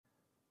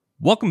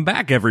Welcome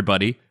back,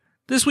 everybody.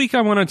 This week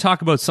I want to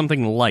talk about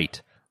something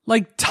light,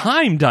 like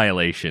time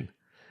dilation.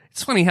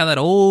 It's funny how that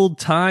old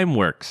time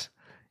works.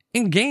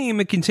 In-game,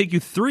 it can take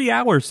you 3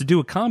 hours to do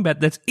a combat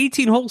that's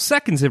 18 whole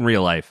seconds in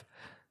real life.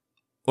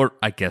 Or,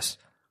 I guess,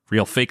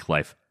 real fake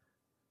life.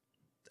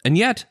 And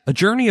yet, a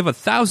journey of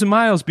 1,000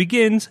 miles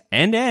begins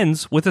and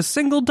ends with a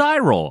single die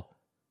roll.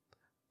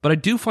 But I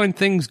do find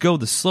things go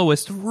the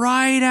slowest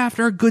right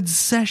after a good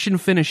session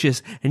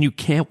finishes, and you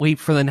can't wait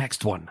for the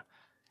next one.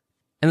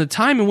 And the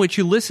time in which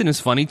you listen is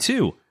funny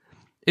too.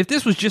 If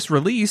this was just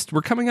released,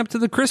 we're coming up to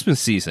the Christmas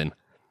season.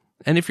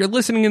 And if you're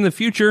listening in the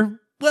future,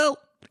 well,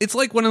 it's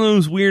like one of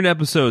those weird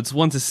episodes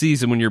once a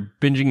season when you're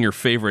binging your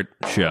favorite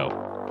show.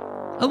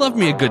 I love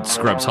me a good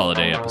Scrubs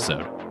holiday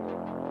episode.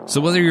 So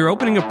whether you're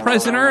opening a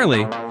present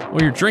early or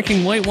you're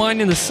drinking white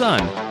wine in the sun,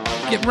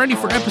 get ready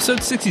for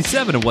episode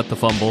 67 of What the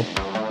Fumble,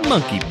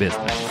 Monkey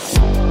Business.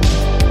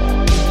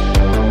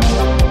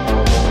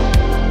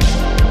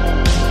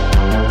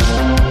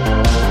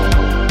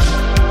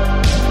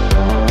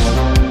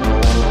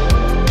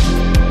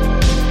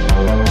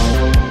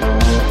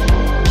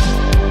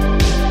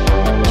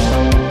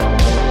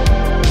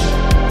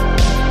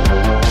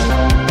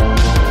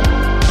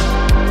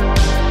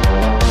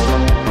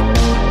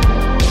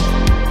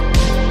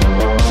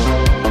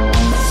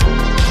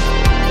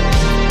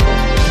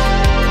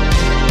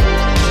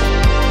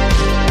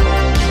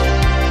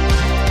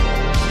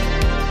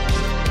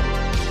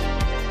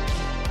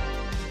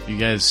 You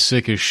guys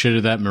sick as shit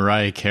of that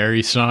Mariah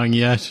Carey song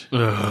yet?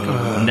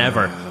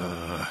 Never.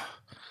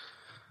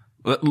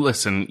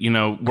 Listen,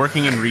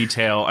 working in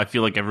retail, I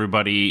feel like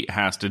everybody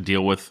has to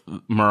deal with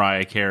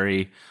Mariah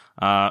Carey.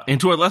 And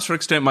to a lesser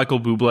extent,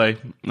 Michael Bublé.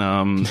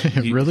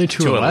 Really?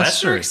 To a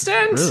lesser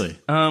extent? Really?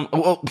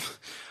 Well,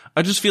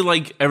 I just feel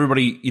like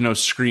everybody,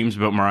 screams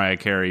about Mariah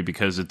Carey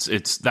because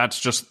that's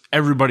just,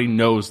 everybody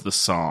knows the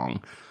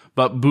song.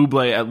 But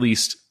Bublé, at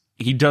least,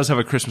 he does have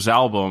a Christmas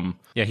album.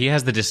 Yeah, he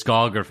has the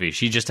discography.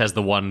 She just has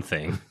the one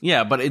thing.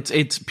 Yeah, but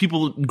it's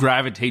people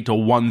gravitate to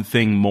one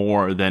thing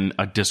more than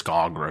a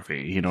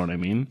discography. You know what I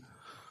mean?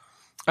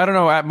 I don't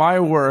know. At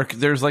my work,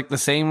 there's like the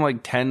same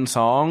 10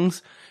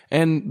 songs.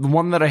 And the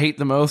one that I hate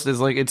the most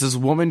is it's this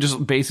woman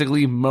just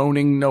basically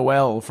moaning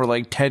Noel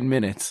for 10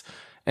 minutes.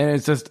 And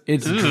it's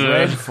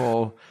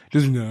dreadful.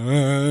 Just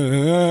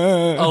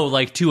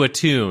Oh, to a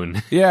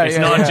tune. Yeah, it's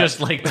yeah, not yeah. just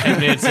 10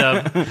 minutes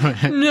of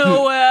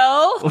Noel.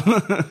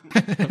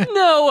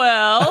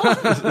 Noel.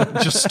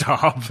 Just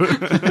stop.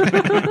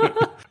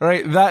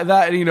 right.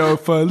 That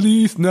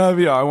Feliz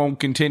Navidad. I won't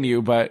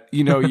continue, but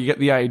you get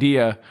the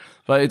idea.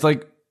 But it's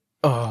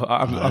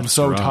I'm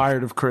so rough.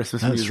 tired of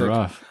Christmas That's music.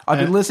 rough. I've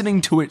been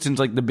listening to it since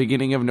the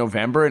beginning of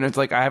November, and it's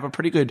I have a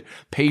pretty good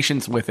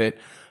patience with it.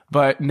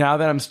 But now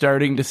that I'm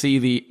starting to see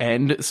the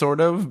end, sort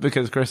of,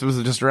 because Christmas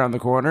is just around the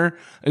corner,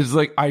 it's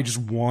I just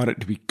want it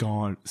to be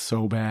gone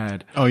so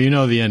bad. Oh,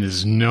 the end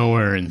is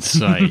nowhere in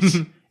sight.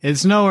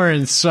 It's nowhere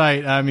in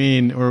sight. I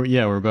mean,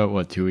 we're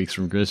about, 2 weeks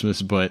from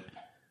Christmas, but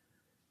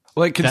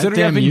Considering that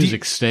damn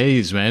music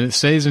stays, man. It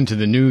stays into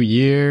the new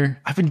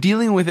year. I've been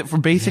dealing with it for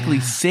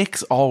basically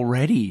 6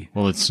 already.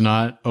 Well, it's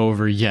not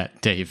over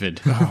yet,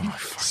 David.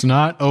 It's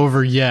not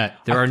over yet.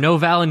 There are no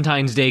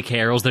Valentine's Day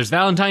carols. There's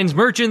Valentine's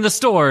merch in the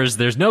stores.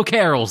 There's no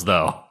carols,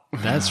 though.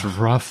 That's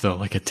rough,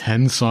 though. A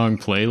 10-song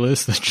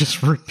playlist that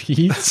just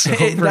repeats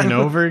over and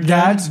over again.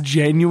 That's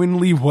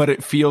genuinely what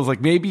it feels like.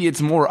 Maybe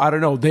it's more, I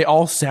don't know. They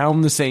all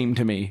sound the same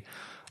to me.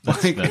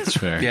 That's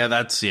fair. Yeah,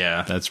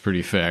 That's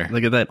pretty fair.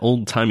 Look at that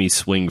old-timey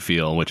swing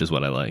feel, which is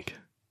what I like.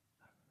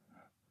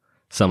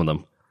 Some of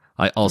them.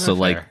 I also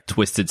like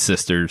Twisted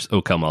Sisters,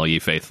 Oh Come All Ye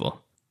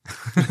Faithful.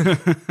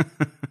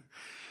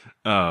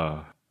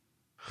 That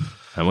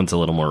one's a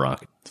little more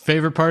rock.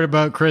 Favorite part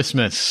about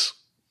Christmas?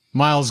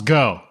 Miles,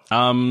 go.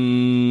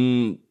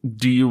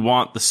 Do you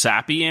want the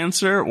sappy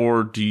answer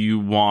or do you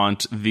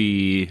want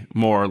the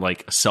more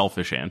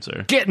selfish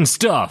answer? Getting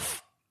stuff.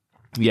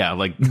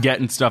 Yeah,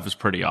 getting stuff is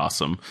pretty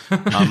awesome. No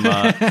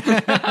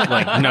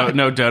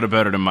doubt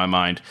about it in my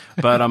mind.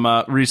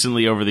 But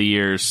recently over the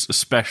years,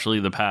 especially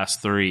the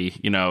past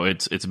 3,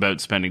 it's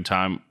about spending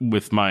time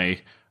with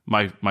my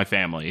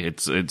family.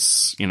 It's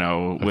with,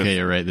 Okay,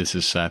 you're right. This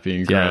is sappy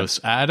and gross.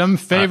 Adam,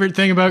 favorite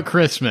thing about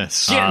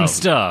Christmas? Getting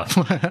stuff.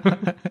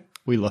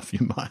 We love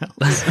you,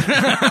 Miles.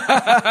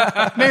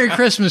 Merry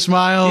Christmas,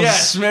 Miles.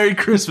 Yes, Merry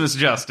Christmas,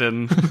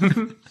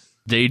 Justin.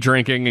 Day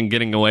drinking and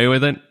getting away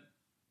with it.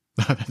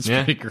 That's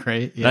pretty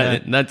great. Yeah.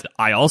 That's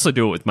I also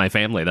do it with my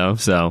family, though,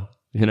 so,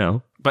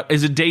 But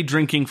is it day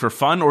drinking for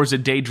fun or is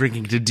it day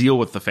drinking to deal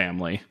with the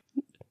family?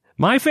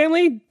 My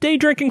family, day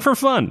drinking for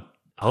fun.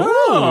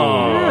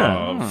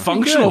 Oh,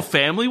 functional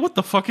family? What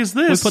the fuck is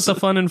We this? put the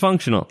fun in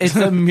functional. It's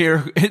a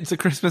miracle. It's a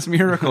Christmas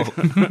miracle.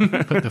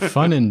 Put the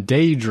fun in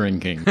day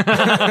drinking.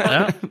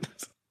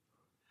 It's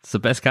the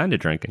best kind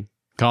of drinking.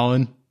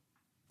 Colin?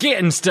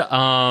 Getting stuff.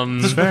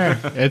 It's fair.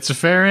 It's a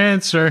fair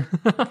answer.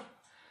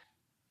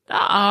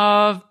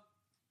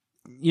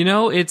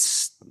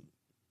 It's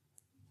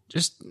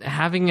just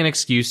having an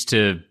excuse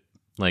to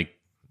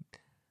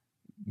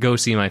go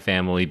see my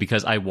family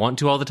because I want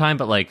to all the time,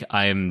 but like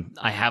I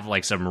have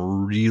like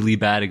some really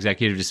bad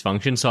executive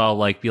dysfunction, so I'll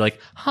like be like,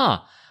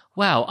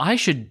 wow, I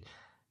should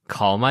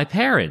call my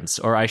parents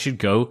or I should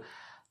go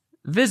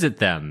visit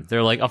them.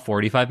 They're like a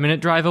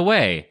 45-minute drive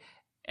away.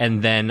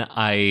 And then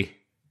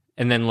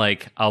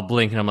like I'll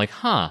blink and I'm like,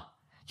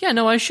 yeah,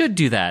 no, I should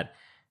do that.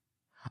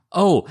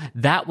 Oh,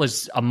 that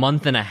was a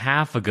month and a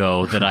half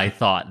ago that I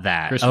thought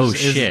that. Christmas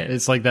shit.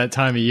 It's like that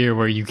time of year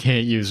where you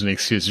can't use an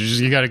excuse.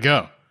 You got to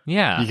go.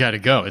 Yeah. You got to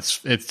go.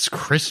 It's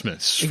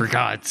Christmas, for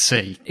God's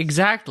sake.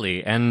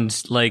 Exactly. And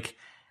like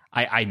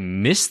I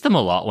miss them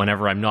a lot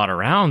whenever I'm not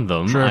around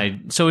them. Sure.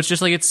 So it's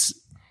just like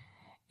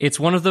it's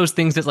one of those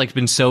things that's like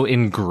been so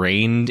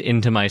ingrained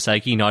into my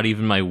psyche, not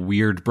even my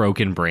weird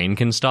broken brain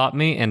can stop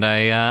me, and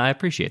I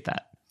appreciate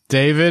that.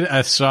 David,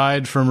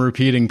 aside from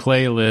repeating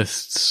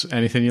playlists,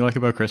 anything you like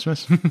about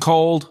Christmas?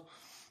 Cold.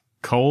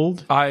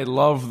 Cold? I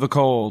love the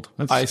cold.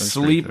 That's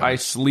pretty fair. I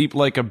sleep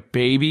like a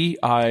baby.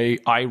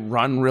 I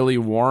run really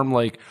warm.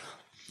 Like,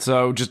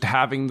 so just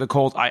having the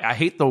cold. I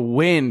hate the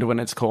wind when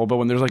it's cold, but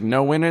when there's like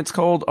no wind and it's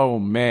cold, oh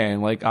man,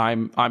 like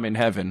I'm in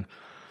heaven.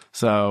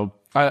 So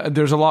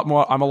there's a lot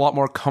more. I'm a lot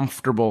more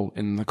comfortable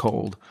in the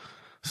cold.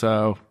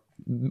 So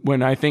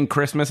when I think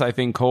Christmas, I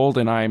think cold,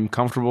 and I'm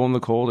comfortable in the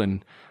cold,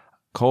 and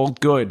cold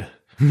good.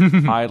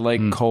 I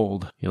like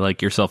cold. You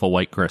like yourself a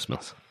white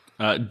Christmas.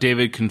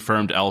 David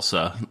confirmed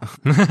Elsa.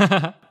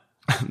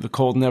 The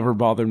cold never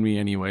bothered me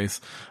anyways.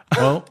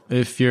 Well,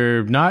 if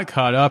you're not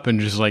caught up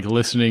and just like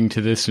listening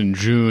to this in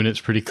June,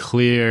 it's pretty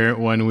clear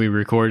when we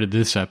recorded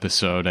this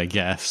episode, I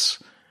guess.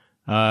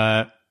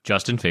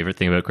 Justin, favorite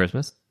thing about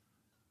Christmas?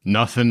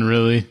 Nothing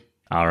really.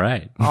 All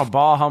right. Oh,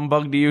 bah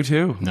humbug to you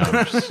too. No,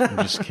 I'm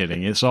just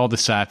kidding. It's all the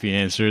sappy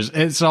answers.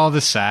 It's all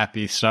the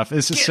sappy stuff.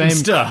 It's the same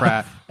stuff.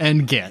 crap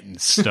and getting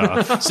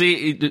stuff.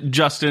 See,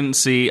 Justin,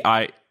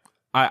 I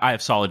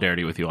have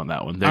solidarity with you on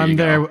that one. There you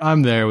go.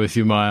 I'm there with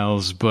you,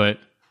 Miles, but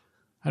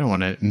I don't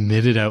want to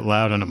admit it out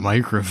loud on a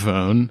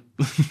microphone.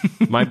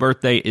 My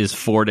birthday is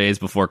 4 days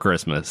before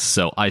Christmas,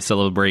 so I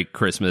celebrate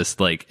Christmas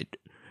like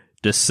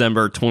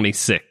December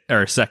 26th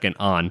or 2nd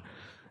on.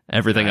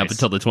 Everything up Nice.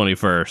 until the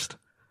 21st.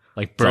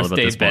 Like It's all about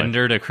birthday this boy.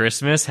 bender to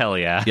Christmas? Hell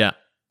yeah. Yeah.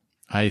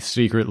 I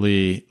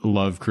secretly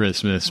love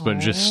Christmas, but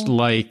just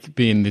like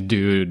being the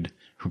dude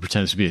who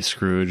pretends to be a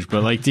Scrooge.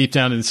 But like deep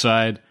down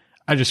inside,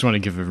 I just want to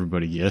give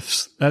everybody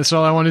gifts. That's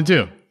all I want to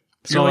do.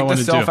 That's You're all I like want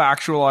the to do.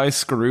 self-actualized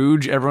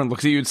Scrooge. Everyone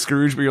looks at you at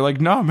Scrooge, but you're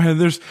like, no, man,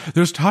 there's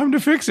time to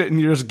fix it.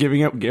 And you're just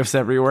giving out gifts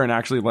everywhere and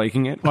actually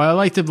liking it. Well, I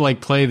like to like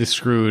play the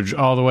Scrooge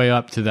all the way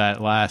up to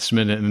that last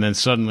minute, and then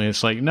suddenly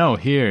it's like, no,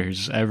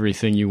 here's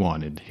everything you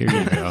wanted. Here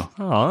you go.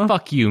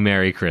 Fuck you,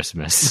 Merry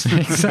Christmas.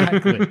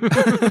 Exactly.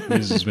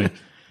 This is me.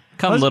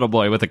 Come, little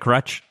boy with a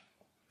crutch.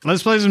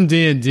 Let's play some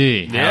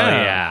D&D. Hell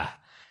yeah.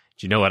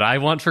 Do you know what I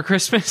want for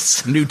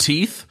Christmas? New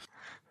teeth?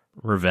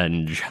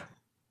 Revenge.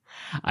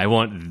 I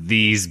want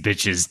these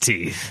bitches'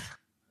 teeth.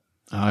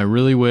 I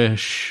really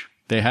wish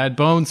they had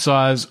bone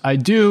saws. I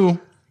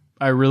do.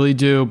 I really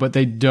do, but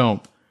they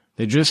don't.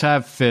 They just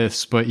have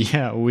fists. But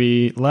yeah,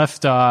 we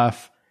left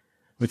off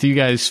with you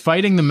guys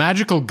fighting the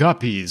magical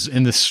guppies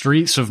in the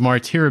streets of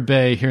Martira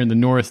Bay here in the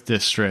North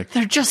District.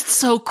 They're just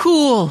so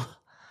cool.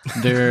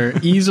 They're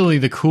easily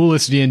the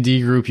coolest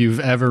D&D group you've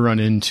ever run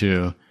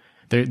into.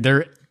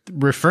 They're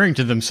referring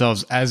to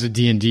themselves as a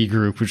D&D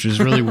group, which is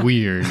really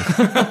weird.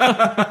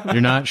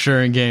 You're not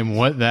sure in game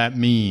what that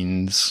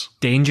means.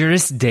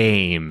 Dangerous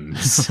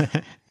dames.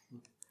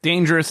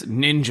 Dangerous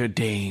ninja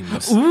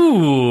dames.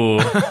 Ooh.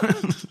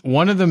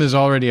 One of them is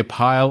already a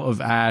pile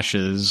of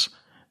ashes.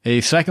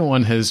 A second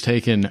one has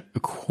taken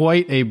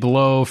quite a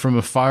blow from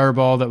a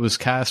fireball that was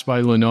cast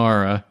by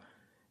Lenara.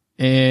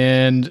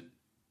 And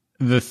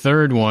the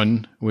third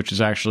one, which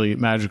is actually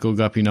Magical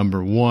Guppy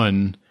number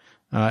 1,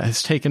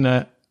 has taken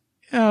a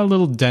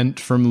little dent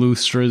from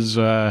Lustra's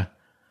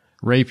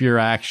rapier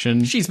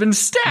action. She's been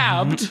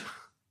stabbed.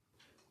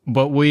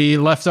 But we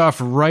left off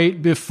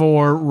right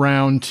before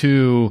round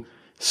 2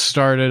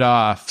 started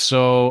off.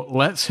 So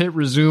let's hit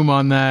resume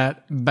on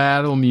that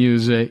battle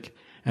music,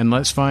 and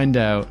let's find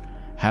out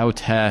how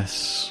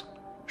Tess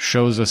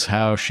shows us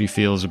how she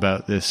feels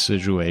about this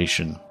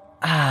situation.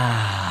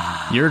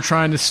 You're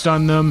trying to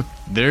stun them.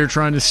 They're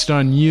trying to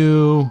stun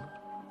you.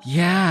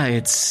 Yeah,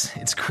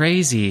 it's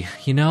crazy.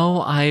 You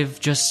know, I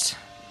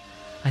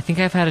think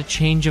I've had a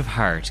change of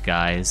heart,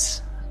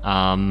 guys.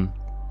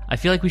 I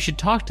feel like we should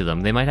talk to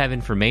them. They might have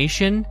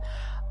information.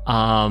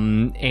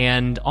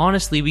 And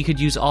honestly, we could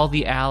use all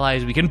the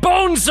allies we can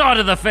bonesaw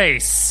to the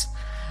face!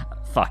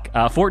 Fuck.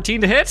 14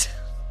 to hit?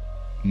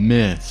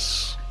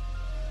 Miss.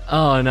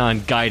 Oh, no,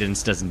 and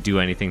guidance doesn't do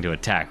anything to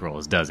attack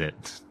rolls, does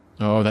it?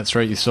 Oh, that's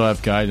right. You still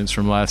have guidance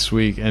from last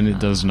week, and it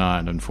does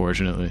not,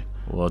 unfortunately.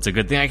 Well, it's a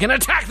good thing I can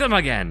attack them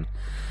again!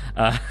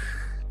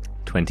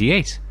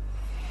 28.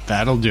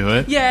 That'll do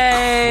it.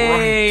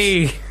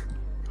 Yay!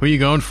 Who are you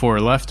going for,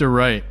 left or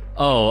right?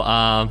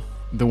 Oh,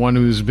 The one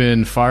who's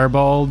been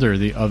fireballed or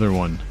the other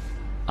one?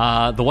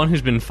 the one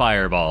who's been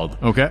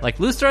fireballed. Okay. Like,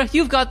 Lustra,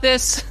 you've got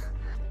this!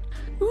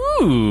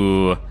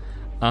 Ooh!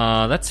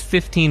 That's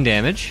 15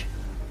 damage.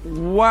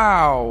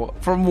 Wow.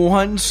 From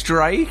one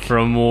strike?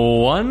 From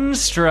one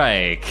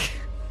strike.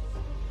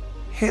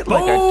 Hit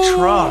like a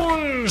truck.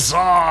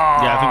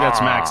 Yeah, I think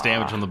that's max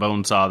damage on the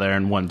bone saw there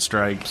in one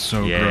strike.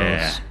 So Yeah.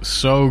 gross.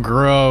 So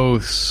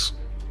gross.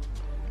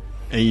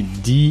 A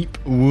deep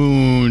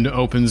wound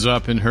opens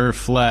up in her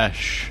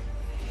flesh.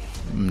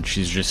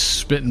 She's just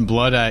spitting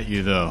blood at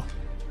you, though.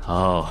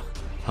 Oh.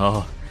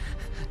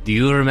 Do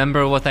you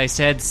remember what I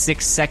said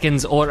 6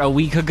 seconds or a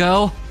week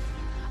ago?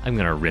 I'm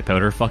gonna rip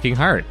out her fucking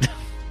heart.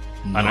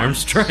 Unarmed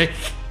strike.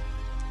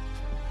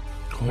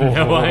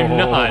 No, I'm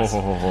not.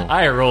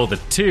 I rolled a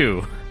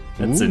 2.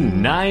 That's a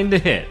 9 to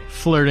hit.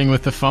 Flirting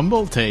with the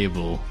fumble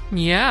table.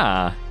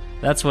 Yeah.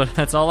 That's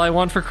all I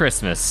want for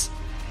Christmas.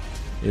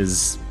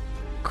 Is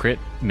crit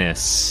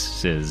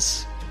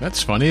misses.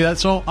 That's funny.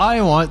 That's all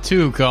I want,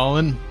 too,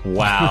 Colin.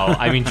 Wow.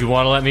 I mean, do you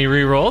want to let me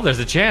re-roll? There's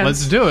a chance.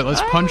 Let's do it.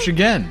 Let's punch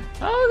again.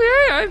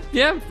 Okay,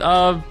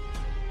 yeah.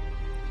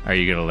 Are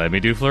you gonna let me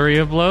do Flurry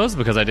of Blows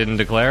because I didn't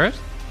declare it?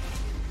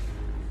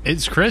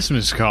 It's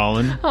Christmas,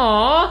 Colin.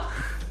 Aww.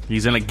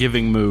 He's in a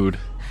giving mood.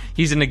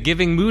 He's in a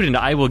giving mood, and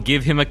I will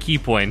give him a key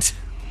point.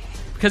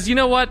 Because you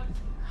know what?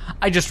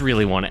 I just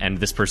really want to end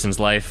this person's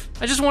life.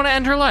 I just want to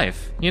end her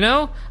life, you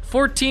know?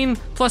 14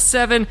 plus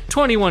 7,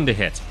 21 to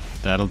hit.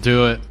 That'll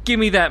do it. Give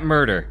me that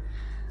murder.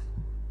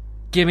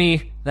 Give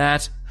me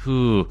that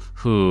who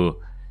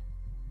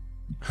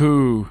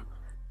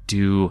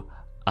do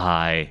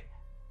I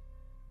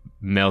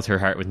melt her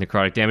heart with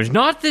necrotic damage?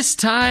 Not this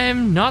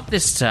time.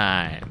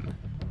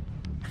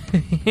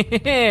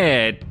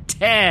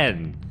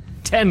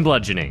 10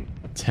 bludgeoning.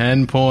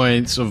 10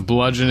 points of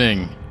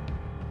bludgeoning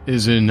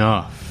is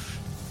enough.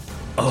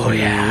 Oh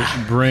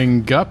yeah.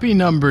 Bring Guppy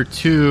number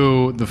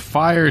 2, the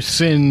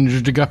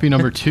fire-singed Guppy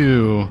number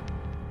 2,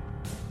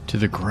 to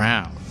the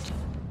ground.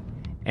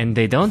 And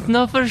they don't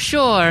know for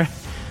sure,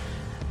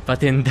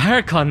 but in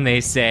Darkon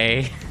they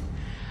say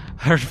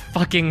her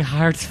fucking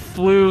heart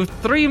flew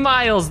 3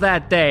 miles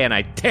that day, and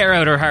I tear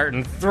out her heart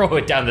and throw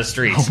it down the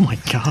street. Oh my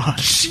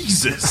gosh.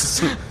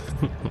 Jesus.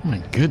 Oh my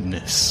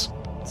goodness.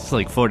 It's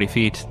like 40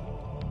 feet.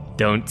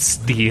 Don't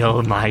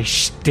steal my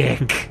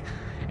shtick.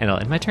 And I'll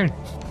end my turn.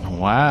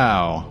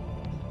 Wow.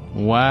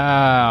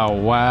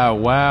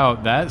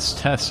 That's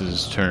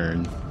Tess's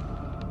turn.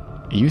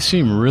 You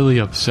seem really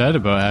upset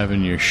about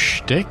having your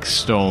shtick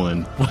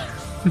stolen.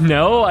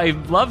 No, I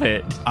love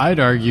it. I'd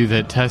argue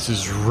that Tess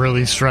is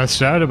really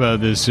stressed out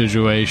about this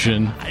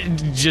situation.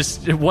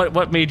 Just,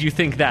 what made you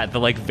think that? The,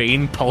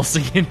 vein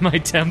pulsing in my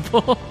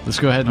temple? Let's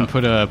go ahead and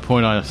put a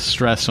point of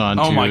stress on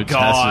Oh my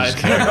God.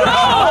 Tess's character.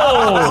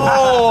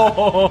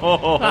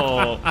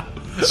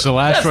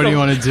 Slash, what do you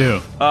want to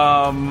do?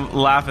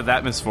 Laugh at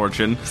that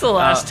misfortune. It's the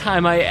last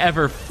time I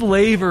ever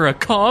flavor a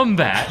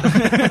combat.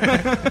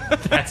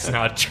 That's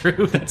not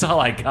true. That's all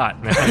I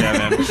got, man.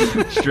 Yeah,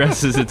 man.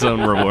 Stress is its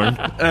own reward.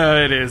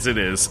 It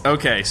is.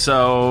 Okay,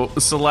 so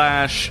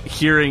Slash,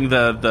 hearing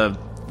the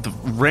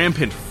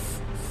rampant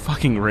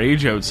fucking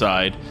rage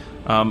outside,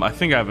 I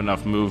think I have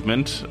enough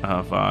movement.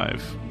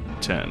 5,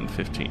 10,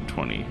 15,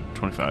 20,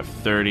 25,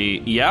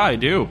 30. Yeah, I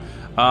do.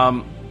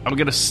 I'm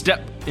going to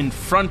step in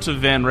front of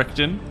Van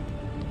Richten.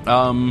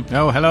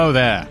 Oh, hello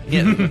there.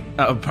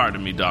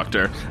 Pardon me,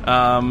 Doctor.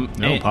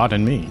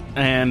 Pardon me.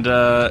 And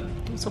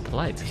I'm so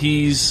polite.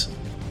 he's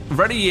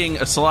readying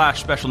a Slash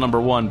special number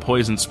 1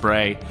 poison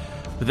spray,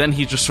 but then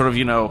he just sort of,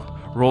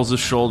 rolls his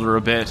shoulder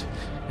a bit,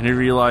 and he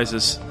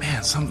realizes,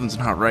 man, something's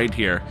not right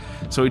here.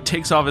 So he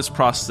takes off his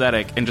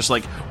prosthetic and just,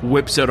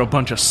 whips out a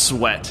bunch of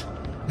sweat.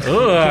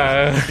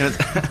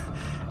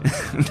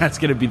 And that's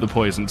going to be the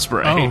poison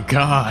spray. Oh,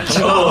 God.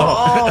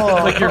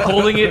 Like you're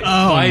holding it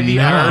by the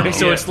no. arm,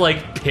 so Yeah. it's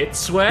like pit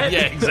sweat?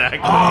 Yeah, exactly.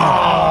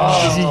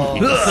 Oh,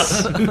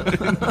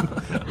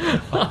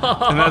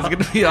 And that's going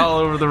to be all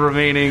over the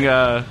remaining...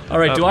 All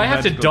right, do I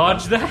have to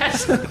dodge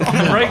that?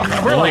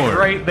 We're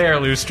right there,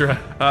 Lustra.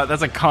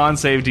 that's a con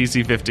save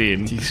DC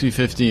 15. DC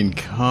 15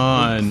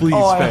 con. Please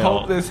Oh, I fail.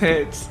 hope this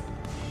hits.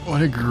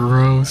 What a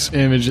gross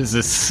image. It's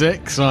a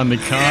 6 on the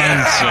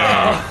con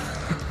save.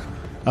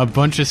 A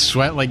bunch of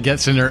sweat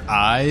gets in her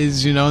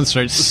eyes, and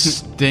starts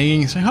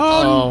stinging. It's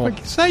like,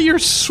 is that your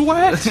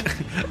sweat?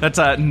 That's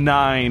a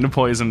 9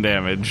 poison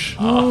damage.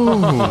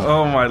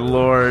 Oh my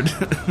lord.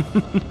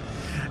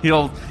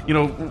 He'll,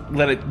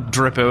 let it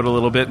drip out a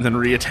little bit and then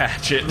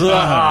reattach it.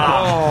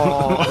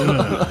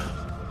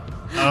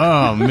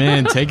 Oh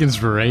man, take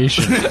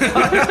inspiration.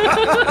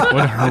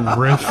 What a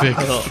horrific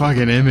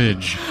fucking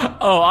image.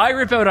 Oh, I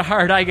rip out a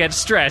heart, I get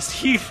stressed.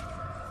 He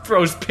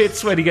throws pit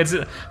sweat, he gets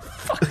it.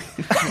 Fuck.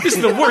 This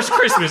is the worst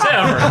Christmas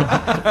ever.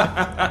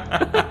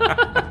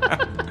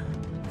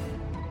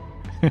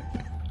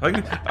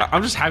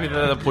 I'm just happy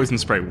that the poison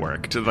spray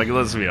worked.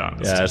 Let's be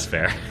honest. Yeah, that's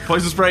fair.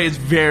 Poison spray is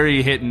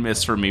very hit and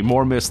miss for me.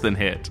 More miss than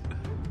hit.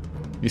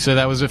 You said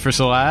that was it for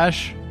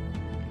Slash?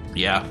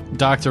 Yeah.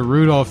 Dr.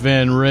 Rudolph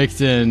Van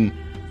Richten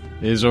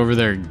is over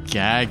there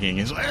gagging.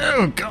 He's like,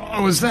 oh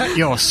God, was that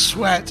your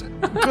sweat?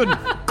 Good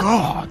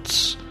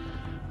gods.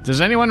 Does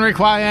anyone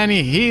require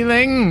any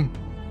healing?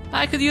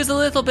 I could use a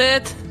little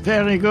bit.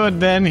 Very good,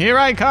 then. Here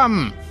I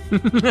come.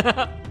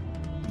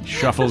 He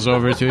shuffles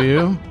over to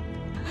you.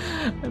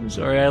 I'm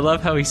sorry, I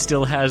love how he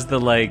still has the,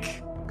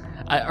 like...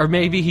 or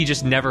maybe he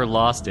just never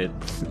lost it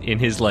in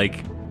his,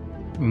 like,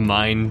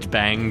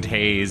 mind-banged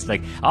haze.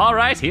 Like, all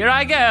right, here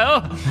I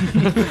go.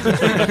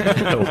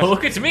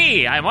 Look at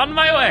me. I'm on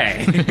my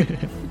way.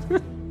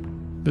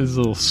 This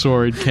little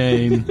sword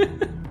cane.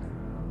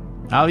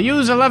 I'll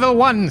use a level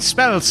 1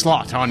 spell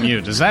slot on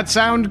you. Does that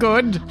sound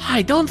good?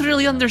 I don't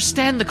really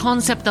understand the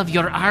concept of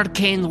your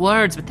arcane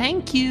words, but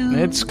thank you.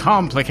 It's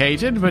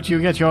complicated, but you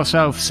get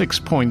yourself 6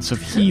 points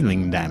of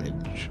healing damage.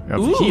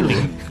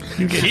 Healing.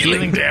 You get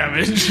healing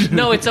damage.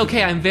 No, it's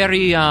okay. I'm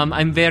very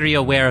very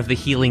aware of the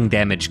healing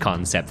damage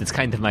concept. It's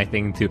kind of my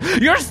thing too.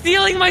 You're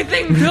stealing my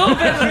thing too,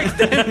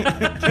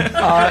 Benrickton.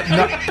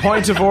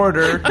 Point of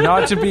order,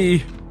 not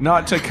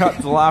to cut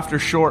the laughter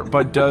short,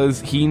 but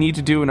does he need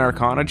to do an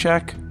Arcana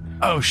check?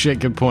 Oh shit,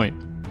 good point.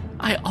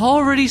 I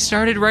already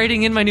started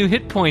writing in my new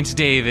hit points,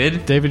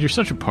 David. David, you're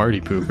such a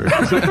party pooper.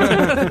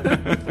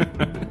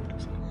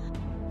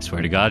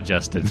 Swear to God,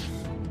 Justin.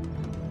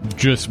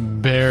 Just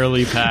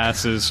barely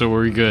passes, so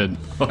we're good.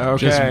 Okay.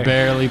 Just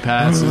barely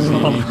passes. He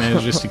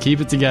manages to keep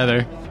it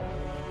together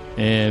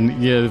and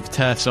give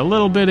Tess a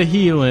little bit of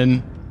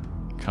healing.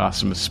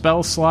 Costs him a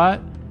spell slot.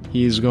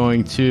 He's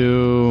going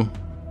to...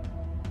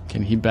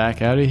 Can he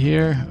back out of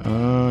here?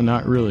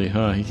 Not really,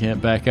 huh? He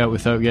can't back out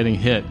without getting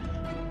hit.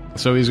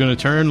 So he's going to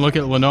turn, look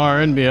at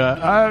Lenara, and be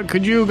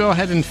could you go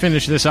ahead and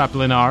finish this up,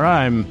 Lenara?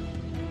 I'm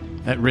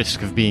at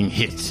risk of being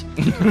hit.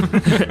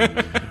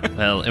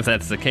 Well, if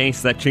that's the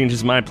case, that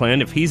changes my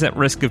plan. If he's at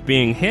risk of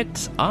being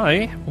hit,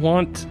 I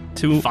want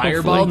to...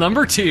 Fireball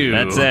number 2.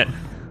 That's it.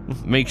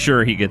 Make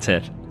sure he gets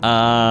hit.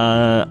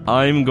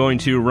 I'm going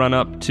to run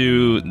up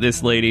to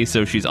this lady,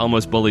 so she's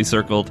almost bully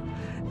circled,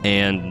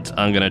 and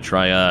I'm going to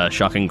try a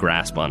shocking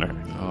grasp on her.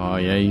 Oh,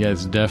 yeah, you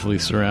guys definitely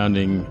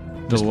surrounding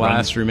the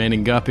last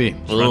remaining guppy.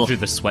 Run through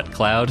the sweat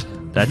cloud.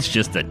 That's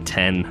just a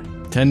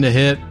 10. 10 to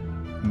hit.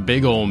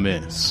 Big ol'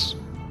 miss.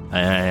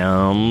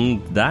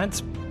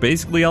 That's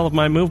basically all of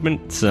my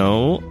movement,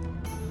 so...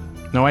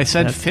 No, I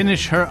said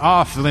finish her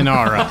off,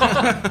 Lenara.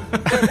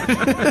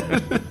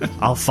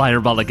 I'll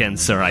fireball again,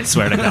 sir, I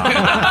swear to God.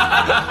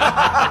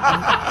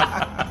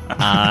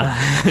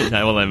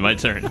 I will end my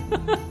turn.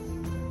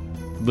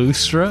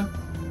 Lustra?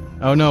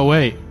 Oh, no,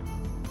 wait.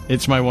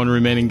 It's my one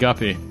remaining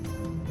guppy.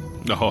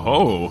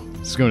 Oh.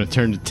 It's going to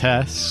turn to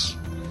Tess.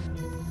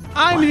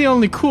 I'm the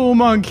only cool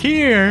monk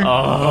here, is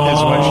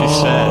what she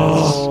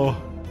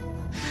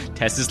says.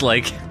 Tess is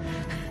like...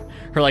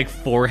 Her, like,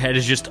 forehead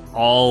is just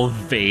all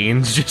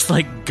veins, just,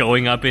 like,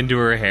 going up into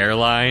her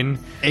hairline.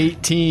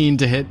 18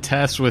 to hit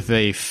Tess with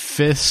a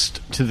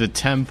fist to the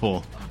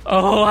temple.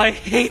 Oh, I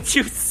hate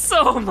you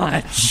so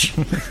much.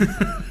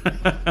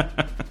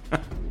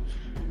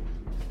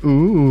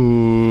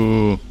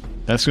 Ooh.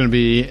 That's going to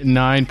be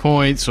 9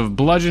 points of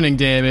bludgeoning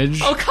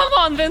damage. Oh, come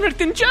on,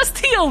 Benrickton, just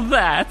heal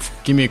that.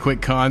 Give me a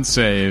quick con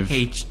save.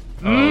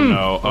 Oh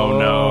no.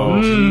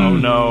 Oh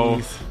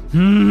no.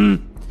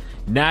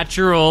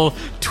 Natural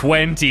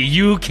 20.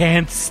 You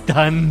can't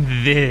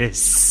stun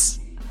this.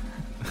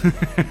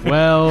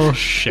 Well,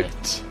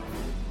 shit.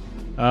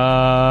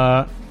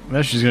 Now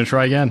she's going to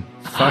try again.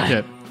 Fuck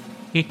it.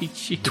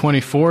 Hate you.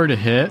 24 to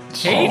hit.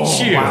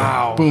 Hate you.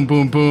 Wow. Boom,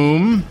 boom,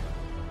 boom.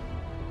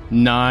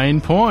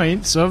 9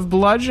 points of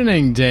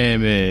bludgeoning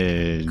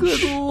damage.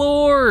 Good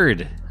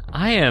lord.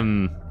 I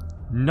am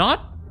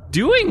not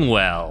doing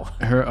well.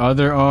 Her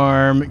other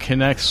arm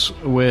connects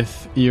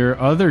with your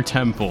other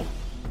temple.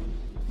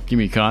 Give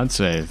me a con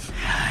save.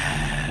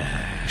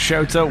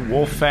 Shouts out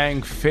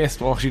Wolffang Fist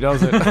while she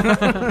does it.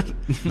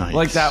 Nice.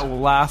 Like that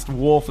last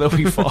wolf that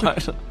we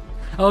fought.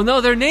 Oh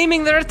no, they're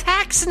naming their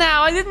attacks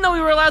now. I didn't know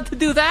we were allowed to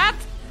do that.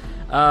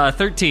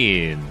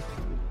 13.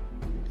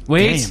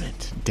 Wait.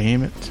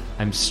 Damn it.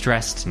 I'm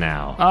stressed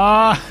now.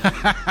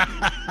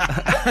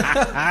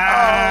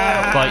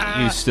 But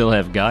you still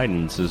have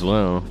guidance as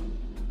well.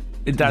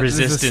 That is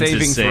a Resistance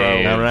saving is throw.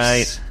 saved. All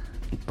right.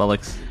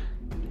 Bullocks.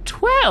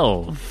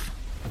 12.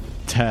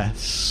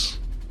 Tess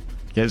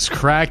gets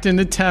cracked in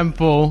the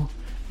temple,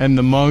 and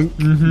the monk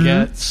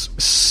gets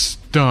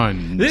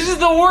stunned. This is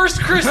the worst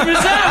Christmas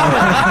ever.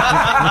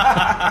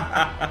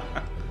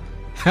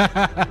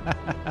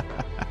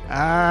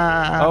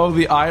 Oh,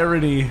 the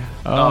irony.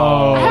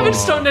 Oh, I haven't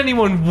stunned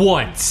anyone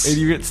once. And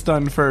you get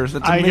stunned first.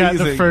 That's I amazing.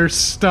 got the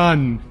first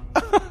stun.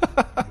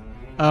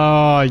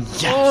 Oh,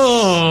 yes.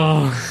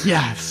 Oh,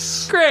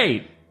 Yes.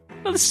 great.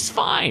 Well, this is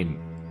fine.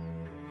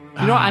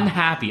 You know what? I'm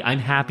happy. I'm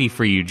happy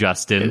for you,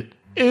 Justin.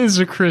 It is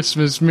a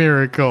Christmas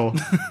miracle.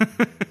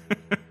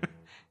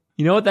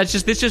 You know what?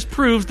 This just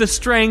proves the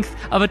strength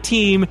of a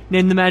team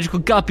named the Magical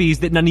Guppies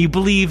that none of you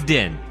believed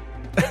in.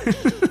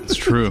 It's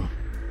true.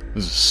 It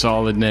was a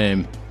solid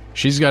name.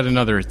 She's got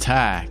another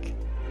attack.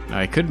 Now,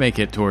 I could make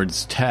it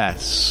towards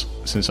Tess,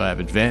 since I have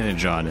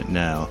advantage on it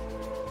now.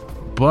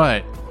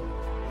 But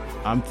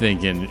I'm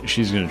thinking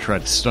she's going to try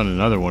to stun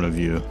another one of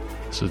you,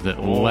 so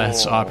that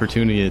less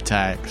opportunity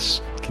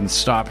attacks can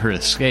stop her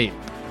escape.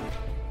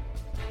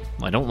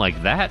 I don't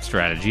like that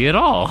strategy at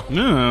all.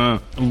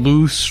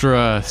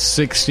 Lustra,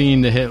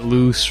 16 to hit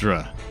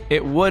Lustra.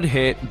 It would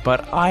hit,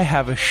 but I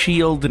have a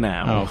shield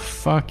now. Oh,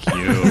 fuck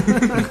you.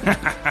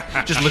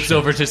 Just looks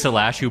over to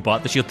Salash, who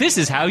bought the shield. This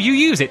is how you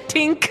use it.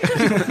 Tink.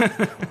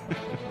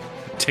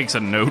 Takes a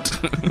note.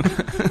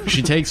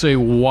 She takes a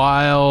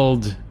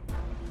wild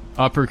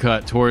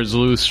uppercut towards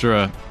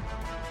Lustra.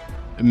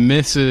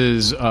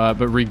 Misses,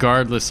 but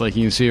regardless, like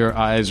you can see her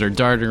eyes are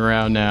darting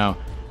around now.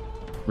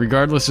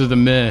 Regardless of the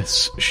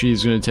miss,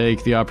 she's going to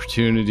take the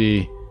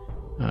opportunity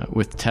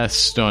with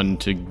Test Stun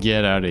to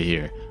get out of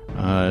here.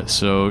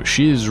 So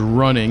she is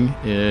running.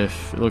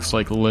 If it looks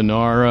like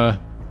Lenara,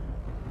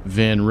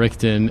 Van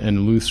Richten,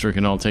 and Lustra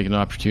can all take an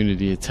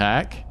opportunity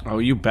attack. Oh,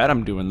 you bet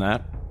I'm doing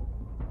that.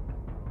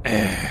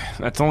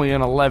 That's only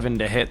an 11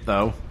 to hit,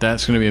 though.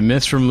 That's going to be a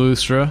miss from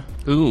Lustra.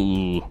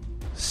 Ooh,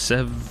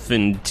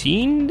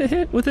 17 to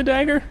hit with a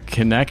dagger?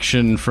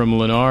 Connection from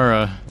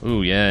Lenara.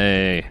 Ooh,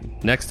 yay.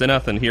 Next to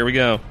nothing. Here we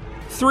go.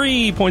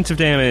 3 points of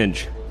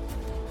damage.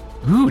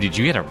 Ooh, did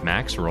you get a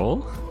max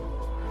roll?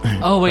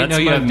 Oh, wait, That's no,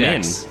 you my have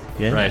min. Dex.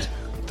 Yeah. Right.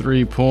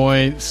 3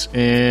 points,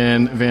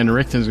 and Van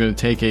Richten's going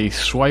to take a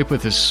swipe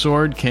with his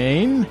sword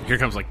cane. Here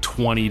comes like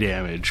 20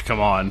 damage.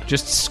 Come on.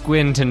 Just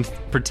squint and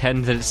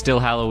pretend that it's still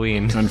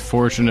Halloween.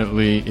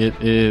 Unfortunately,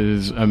 it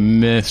is a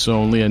miss,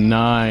 only a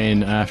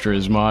 9 after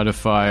his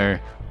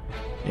modifier.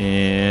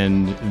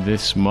 And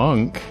this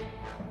monk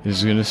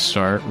is going to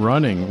start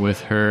running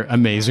with her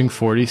amazing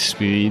 40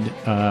 speed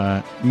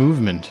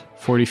movement.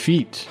 40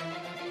 feet.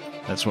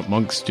 That's what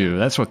monks do.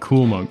 That's what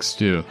cool monks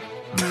do.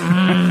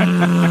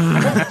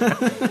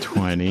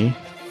 20,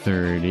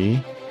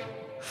 30,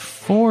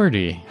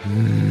 40.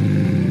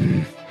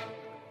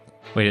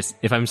 Wait,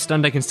 if I'm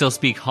stunned, I can still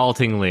speak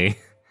haltingly.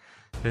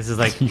 This is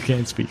like... You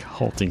can't speak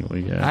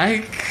haltingly, yeah. I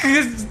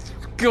could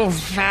go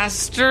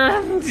faster.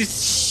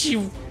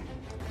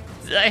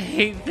 I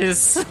hate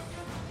this.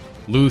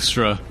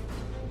 Lustra.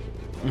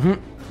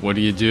 What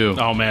do you do?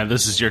 Oh man,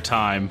 this is your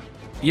time.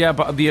 Yeah,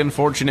 but the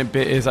unfortunate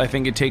bit is I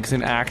think it takes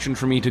an action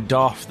for me to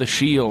doff the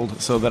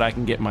shield so that I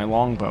can get my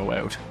longbow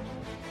out.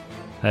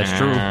 That's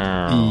true.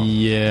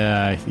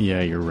 Yeah,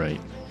 you're right.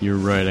 You're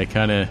right.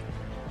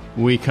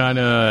 We kind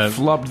of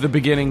Flubbed the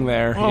beginning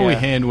there. Well, we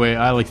hand wave.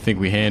 I like to think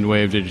we hand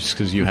waved it just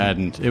because you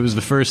hadn't. It was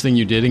the first thing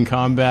you did in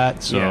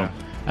combat, so Yeah.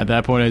 at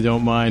that point I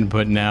don't mind.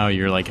 But now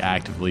you're like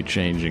actively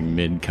changing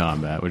mid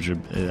combat, which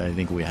I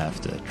think we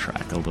have to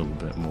track a little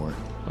bit more.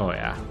 Oh,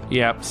 yeah.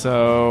 Yep,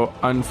 so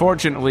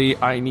unfortunately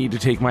I need to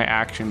take my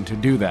action to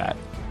do that.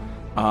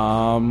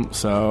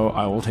 So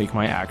I will take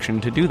my action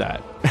to do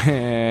that.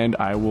 And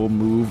I will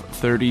move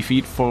 30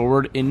 feet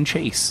forward in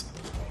chase.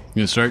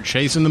 You're gonna start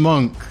chasing the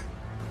monk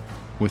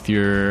with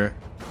your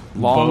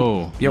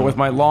bow. Yeah, with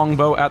my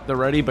longbow at the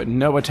ready, but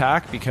no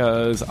attack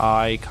because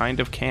I kind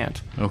of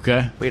can't.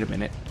 Okay. Wait a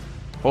minute.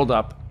 Hold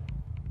up.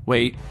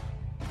 Wait.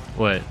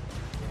 What?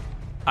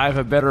 I have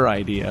a better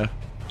idea.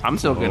 I'm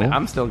still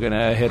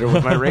gonna hit her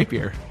with my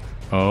rapier.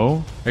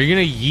 Oh. Are you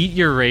going to yeet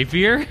your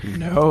rapier?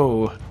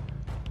 No.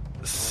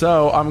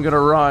 So I'm gonna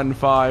run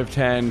 5,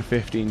 10,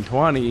 15,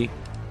 20.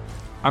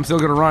 I'm still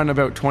gonna run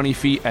about 20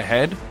 feet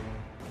ahead.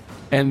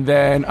 And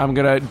then I'm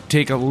gonna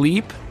take a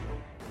leap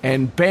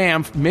and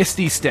bam,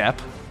 Misty Step.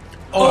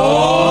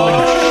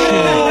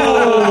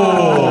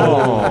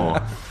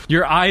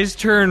 Your eyes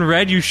turn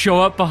red, you show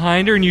up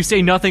behind her, and you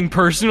say nothing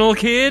personal,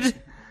 kid?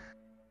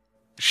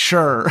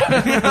 Sure.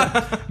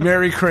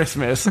 Merry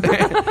Christmas.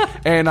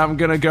 And I'm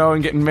gonna go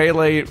and get in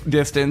melee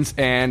distance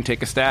and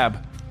take a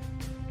stab.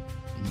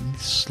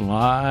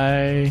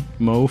 Sly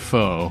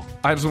mofo.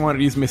 I just wanted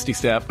to use Misty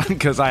Step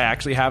because I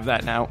actually have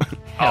that now.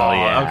 Hell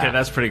yeah. Okay,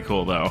 that's pretty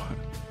cool though.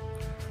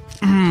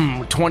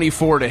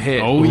 24 to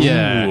hit. Oh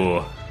yeah.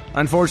 Ooh.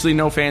 Unfortunately,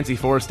 no fancy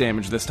force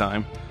damage this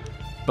time.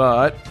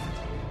 But,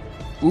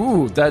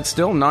 ooh, that's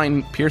still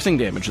 9 piercing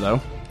damage,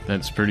 though.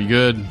 That's pretty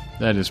good.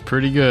 That is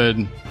pretty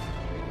good.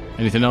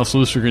 Anything else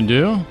Lucifer can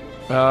do?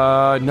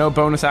 No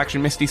bonus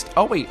action Misty...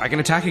 Oh, wait, I can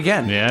attack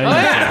again.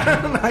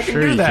 Yeah. I can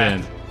Sure do you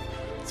that. can.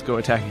 Let's go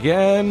attack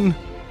again.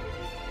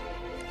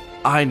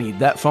 I need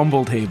that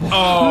fumble table.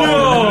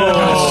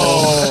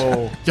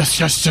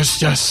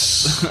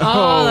 Yes.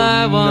 All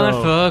I want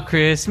for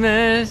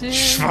Christmas is...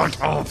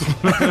 Shut up.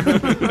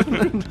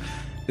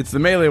 It's the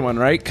melee one,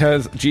 right?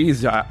 Because,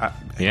 geez, Yeah.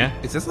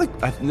 is this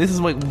this is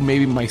like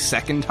maybe my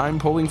second time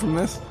pulling from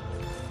this?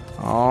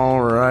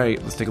 All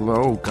right, let's take a look.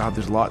 Oh, God,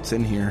 there's lots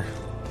in here.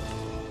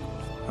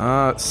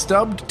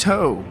 Stubbed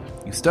toe.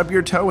 You stub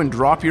your toe and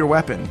drop your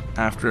weapon.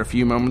 After a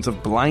few moments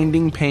of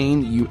blinding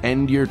pain, you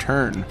end your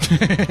turn.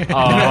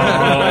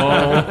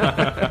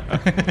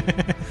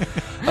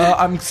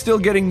 I'm still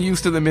getting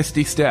used to the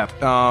Misty Step,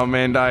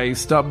 and I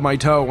stub my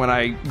toe when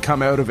I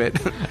come out of it.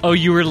 Oh,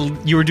 you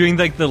were doing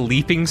like the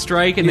leaping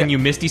strike, and then Yeah. you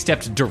Misty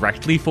stepped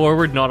directly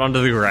forward, not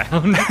onto the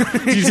ground.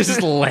 You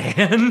just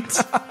land.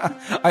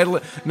 I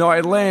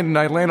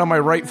land on my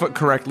right foot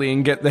correctly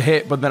and get the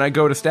hit, but then I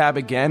go to stab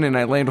again, and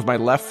I land with my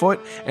left foot,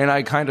 and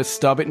I kind of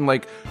stub it and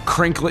like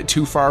crinkle it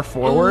too far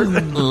forward.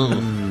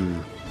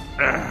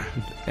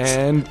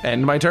 and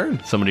end my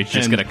turn. Somebody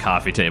just get a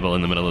coffee table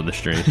in the middle of the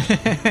street.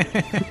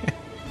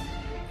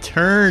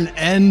 Turn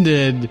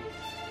ended.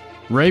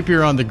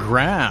 Rapier on the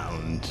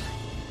ground.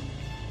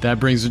 That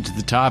brings it to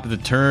the top of the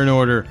turn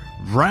order.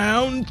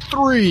 Round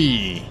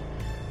 3.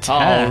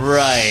 All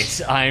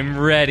right, I'm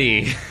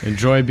ready.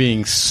 Enjoy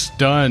being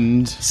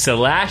stunned.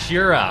 Slash,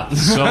 you're up.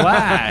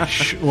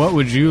 Slash, what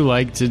would you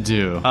like to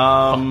do?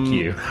 Fuck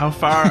you. How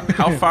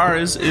far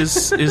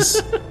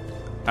is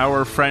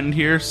our friend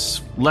here?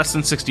 Less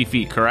than 60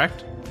 feet,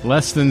 correct?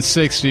 Less than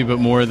 60, but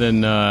more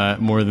than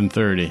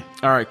 30.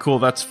 All right, cool.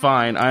 That's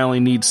fine. I only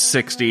need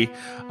 60.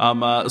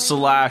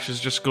 Slash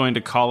is just going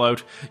to call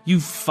out, "You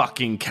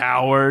fucking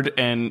coward,"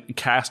 and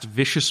cast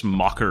Vicious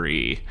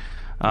Mockery.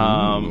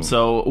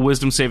 So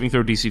Wisdom saving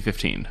throw DC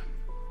 15.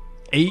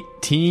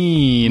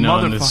 18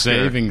 on the Motherfucker.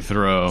 saving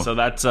throw. So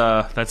that's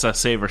a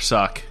save or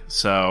suck.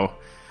 So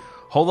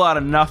whole lot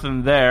of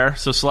nothing there.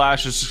 So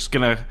Slash is just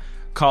gonna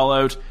call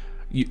out,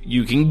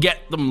 "You can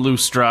get them,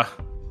 Lustra,"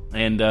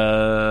 and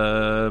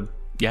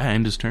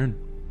end his turn.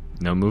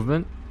 No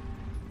movement?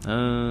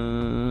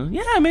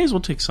 I may as well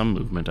take some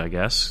movement, I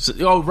guess.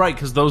 Right,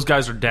 because those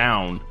guys are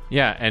down.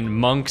 Yeah, and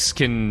monks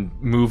can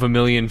move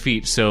 1,000,000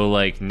 feet, so,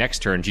 like, next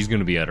turn, she's going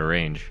to be out of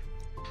range.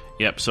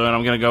 Yep, so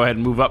I'm going to go ahead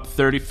and move up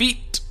 30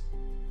 feet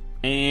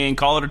and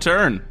call it a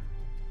turn.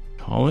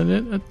 Calling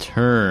it a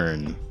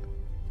turn.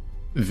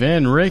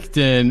 Van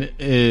Richten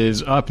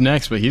is up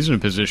next, but he's in a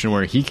position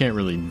where he can't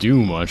really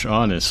do much,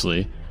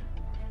 honestly.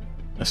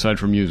 Aside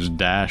from use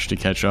dash to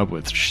catch up,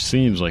 which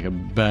seems like a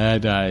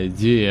bad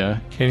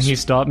idea. Can he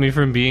stop me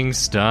from being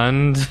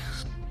stunned?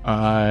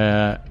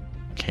 Can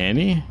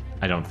he?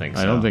 I don't think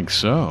so.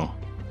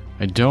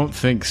 I don't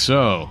think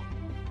so.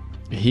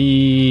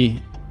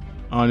 He,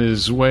 on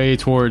his way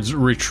towards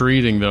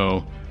retreating,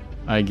 though,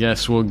 I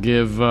guess we'll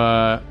give,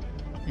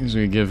 he's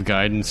gonna give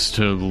guidance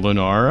to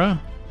Lenara.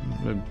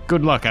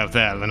 Good luck out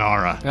there,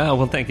 Lenara. Oh,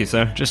 well, thank you,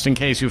 sir. Just in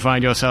case you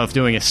find yourself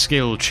doing a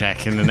skill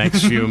check in the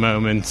next few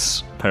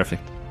moments.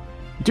 Perfect.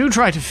 Do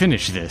try to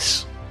finish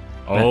this.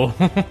 Oh.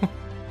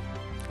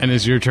 And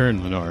it's your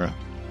turn, Lenora.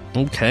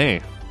 Okay.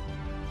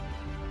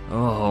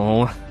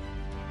 Oh.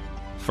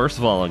 First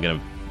of all, I'm going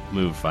to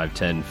move 5,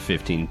 10,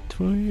 15,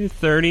 20,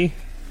 30.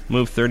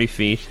 Move 30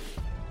 feet.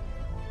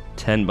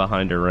 10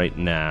 behind her right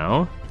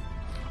now.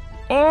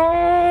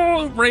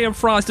 Oh! Ray of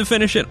Frost to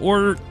finish it,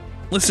 or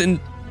listen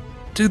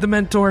to the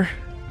mentor.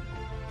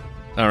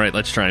 Alright,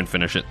 let's try and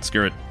finish it.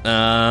 Screw it.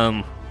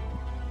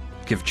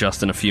 Give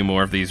Justin a few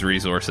more of these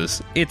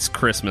resources. It's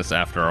Christmas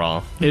after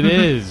all. It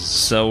is.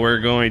 So we're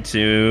going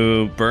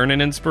to burn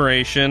an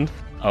inspiration.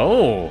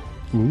 Oh.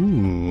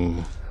 Ooh.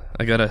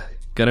 I gotta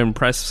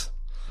impress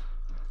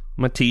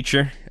my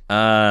teacher.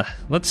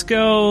 Let's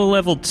go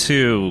level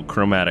 2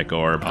 chromatic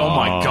orb. Oh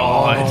my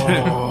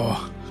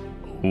god.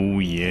 Oh,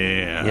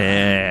 yeah.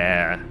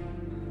 Yeah.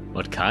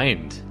 What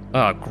kind?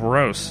 Oh,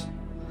 gross.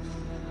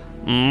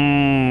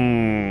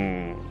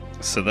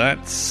 So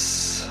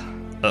that's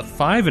a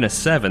 5 and a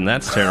 7.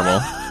 That's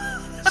terrible.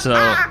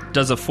 So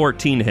does a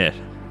 14 hit?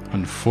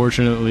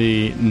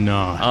 Unfortunately,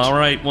 not. All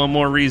right, one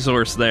more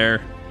resource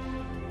there.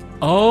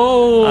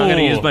 Oh. I'm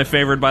gonna use my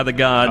favored by the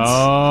gods.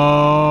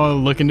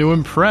 Oh, looking to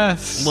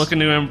impress. Looking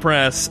to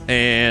impress,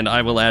 and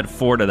I will add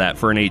 4 to that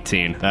for an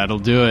 18. That'll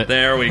do it.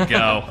 There we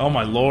go. Oh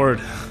my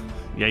lord.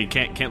 Yeah, you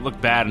can't look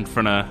bad in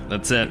front of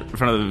That's it. in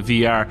front of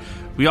the VR.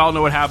 We all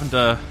know what happened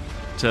to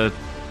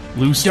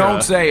Lustra.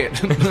 Don't say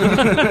it.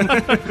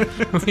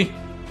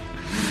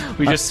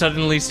 We just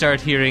suddenly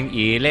start hearing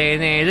Il est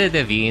né le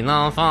divin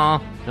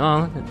enfant.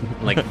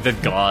 Like the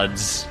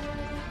gods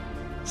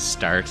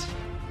start.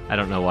 I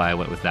don't know why I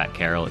went with that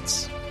carol.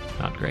 It's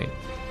not great.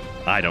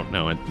 I don't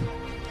know it.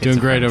 Doing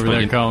great French over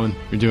there, one. Colin.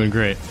 You're doing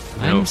great.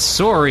 I'm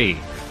sorry.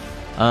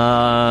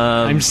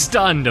 I'm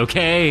stunned,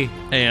 okay?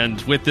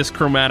 And with this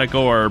chromatic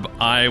orb,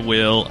 I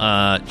will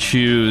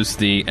choose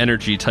the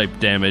energy type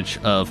damage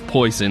of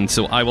poison,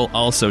 so I will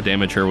also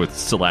damage her with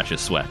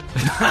Slash's Sweat.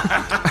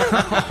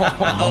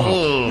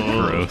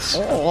 Gross.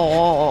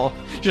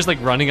 Just like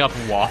running up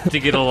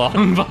wafting it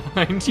along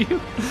behind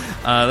you.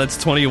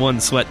 That's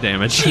 21 sweat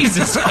damage.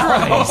 Jesus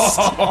Christ.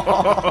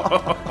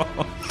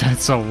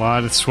 That's a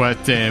lot of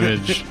sweat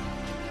damage.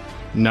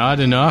 Not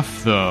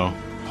enough, though.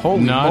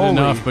 Holy Not moly.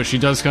 enough, but she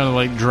does kind of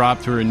like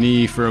drop to her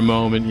knee for a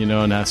moment, you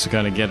know, and has to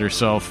kind of get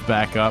herself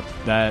back up.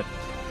 That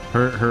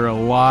hurt her a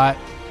lot.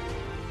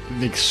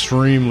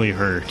 Extremely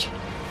hurt,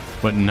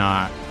 but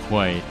not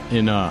quite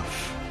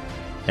enough.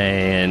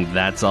 And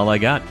that's all I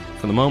got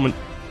for the moment.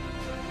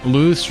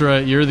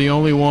 Lustra, you're the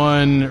only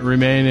one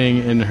remaining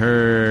in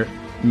her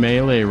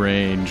melee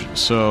range,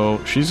 so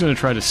she's going to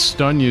try to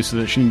stun you so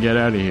that she can get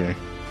out of here.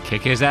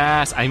 Kick his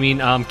ass.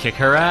 Kick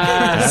her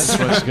ass.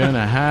 That's what's going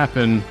to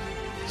happen.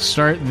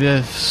 Start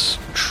this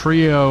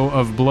trio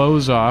of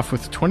blows off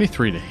with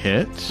 23 to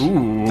hit.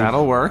 Ooh,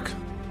 that'll work.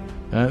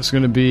 That's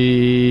going to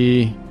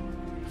be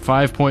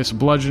 5 points of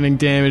bludgeoning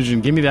damage,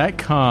 and give me that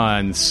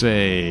con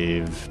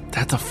save.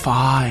 That's a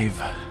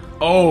 5.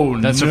 Oh,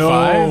 That's no.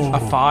 a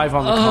 5? A 5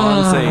 on the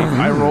con save.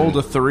 I rolled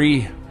a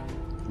 3.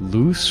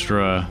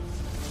 Lustra,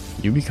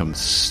 You become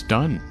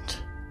stunned.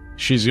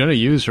 She's going to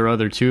use her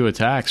other 2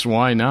 attacks.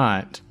 Why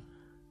not?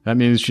 That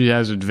means she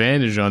has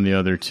advantage on the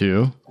other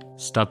 2.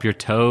 Stub your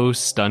toe,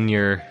 stun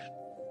your...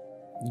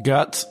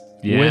 Guts.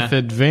 Yeah. With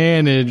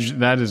advantage,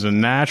 that is a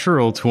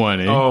natural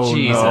 20. Oh,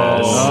 Jesus.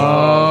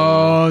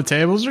 Oh,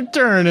 tables are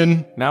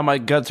turning. Now my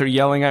guts are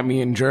yelling at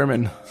me in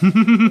German.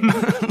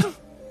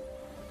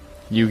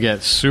 You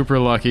get super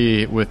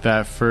lucky with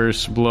that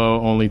first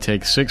blow. Only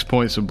take 6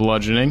 points of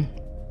bludgeoning.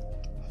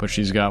 But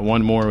she's got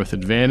 1 more with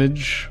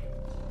advantage.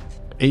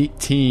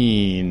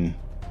 18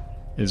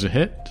 is a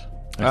hit,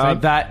 I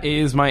think. That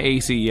is my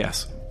AC,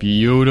 yes.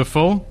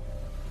 Beautiful.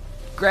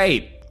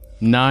 Great.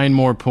 9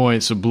 more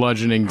points of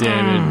bludgeoning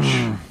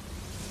damage.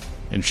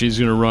 And she's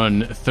going to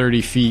run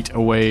 30 feet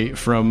away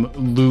from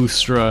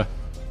Lustra,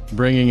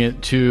 bringing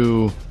it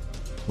to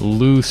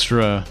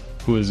Lustra,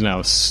 who is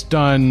now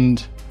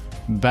stunned.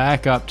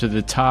 Back up to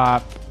the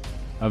top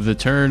of the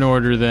turn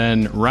order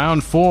then.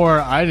 Round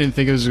 4, I didn't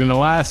think it was going to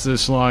last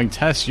this long.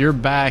 Tess, you're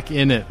back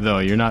in it, though.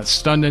 You're not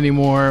stunned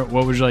anymore.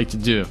 What would you like to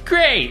do?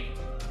 Great.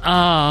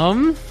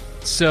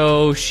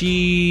 So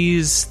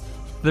she's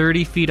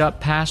 30 feet up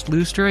past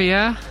Lustra,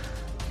 yeah?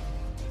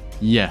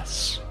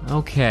 Yes.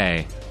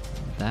 Okay.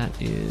 That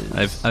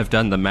is... I've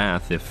done the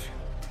math if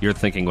you're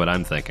thinking what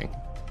I'm thinking.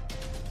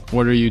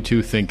 What are you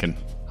two thinking?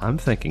 I'm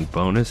thinking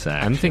bonus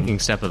action. I'm thinking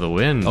Step of the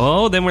Wind.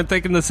 Oh, then we're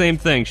thinking the same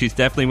thing. She's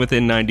definitely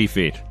within 90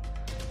 feet.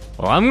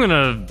 Well, I'm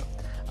gonna...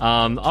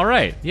 all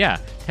right, yeah.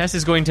 Tess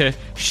is going to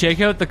shake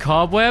out the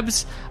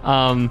cobwebs,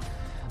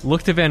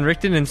 look to Van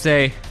Richten and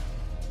say,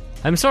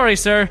 I'm sorry,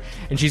 sir.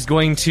 And she's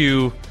going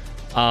to,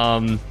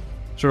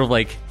 sort of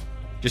like,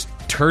 just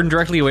turn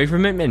directly away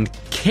from him and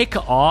kick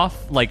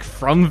off, like,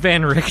 from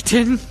Van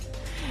Richten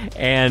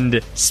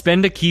and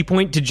spend a key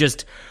point to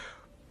just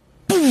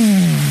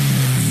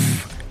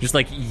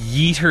like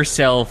yeet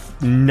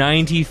herself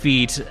 90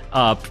 feet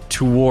up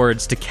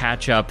towards to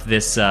catch up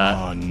this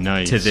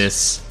nice. to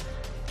this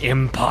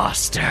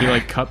imposter. He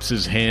like cups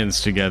his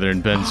hands together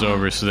and bends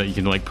over so that you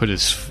can like put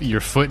your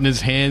foot in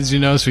his hands, you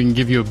know, so he can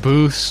give you a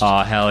boost. Oh,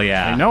 hell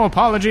yeah. No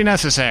apology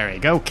necessary.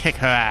 Go kick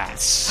her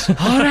ass.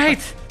 All right.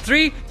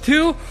 3,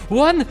 2,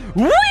 1.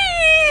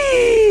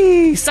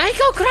 Whee!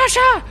 Psycho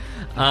Crusher!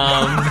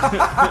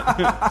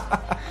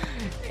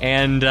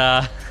 And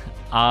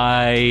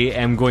I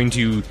am going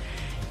to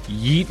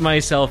yeet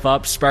myself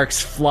up,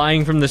 sparks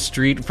flying from the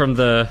street from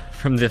the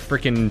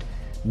frickin'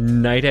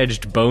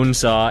 night-edged bone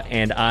saw,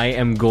 and I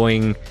am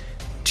going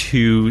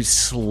to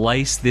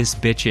slice this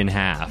bitch in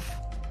half.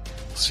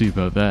 See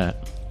about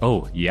that.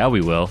 Oh, yeah,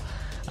 we will.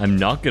 I'm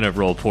not gonna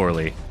roll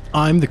poorly.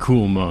 I'm the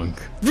cool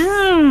monk.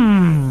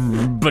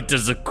 But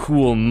does a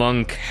cool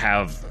monk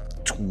have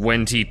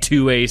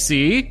 22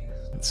 AC?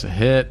 It's a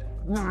hit.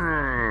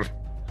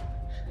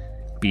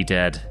 Be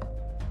dead.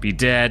 Be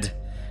dead.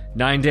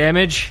 9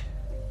 damage.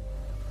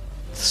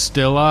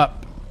 Still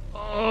up.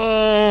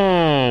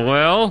 Oh,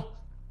 well.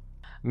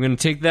 I'm going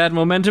to take that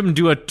momentum and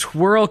do a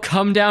twirl,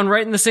 come down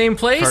right in the same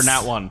place. For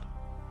nat 1.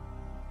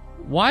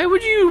 Why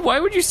would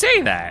you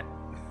say that?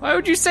 Why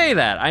would you say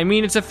that? I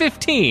mean, it's a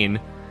 15.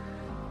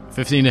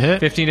 15 to hit?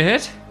 15 to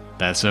hit?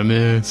 That's a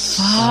miss.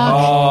 You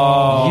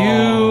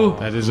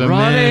That is a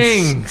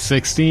running. miss.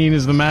 16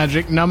 is the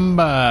magic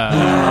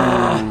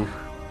number.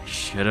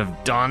 Should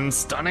have done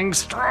Stunning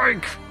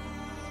Strike.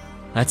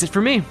 That's it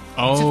for me. That's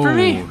Oh, it for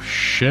me.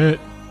 shit.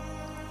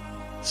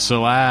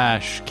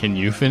 Slash, can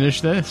you finish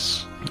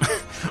this?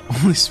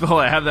 Only spell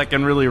I have that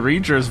can really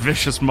reach her is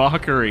Vicious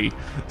Mockery.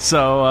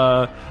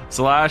 So,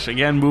 Slash,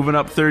 again, moving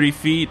up 30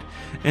 feet,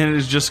 and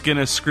is just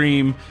gonna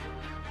scream,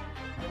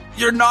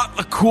 "You're not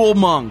the cool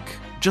monk!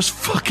 Just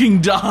fucking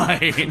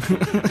die!"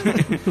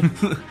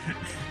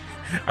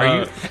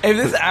 If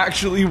this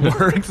actually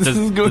works, this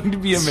is going to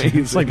be amazing.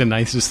 It's like the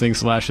nicest thing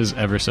Slash has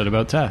ever said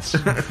about Tess.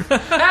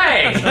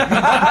 Hey!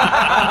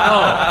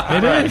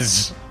 It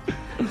is.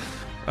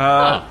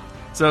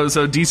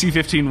 So DC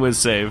 15 whiz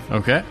save.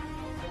 Okay.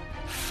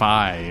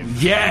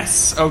 5.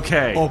 Yes!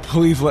 Okay. Oh,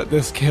 please let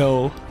this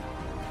kill.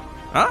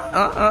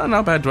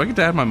 Not bad. Do I get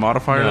to add my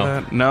modifier No. to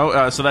that?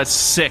 No? So that's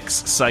 6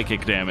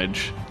 psychic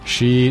damage.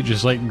 She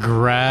just like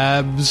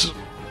grabs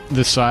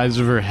the sides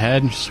of her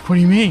head and she's like, what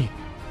do you mean?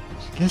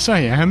 Yes, I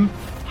am.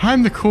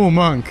 I'm the cool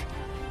monk.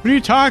 What are you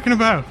talking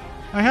about?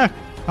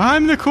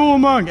 I'm the cool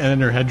monk. And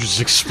then her head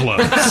just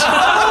explodes. Just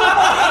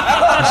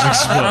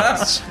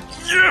explodes.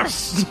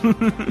 Yes!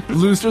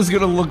 Lustra's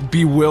gonna look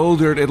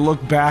bewildered and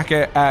look back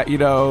at you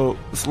know,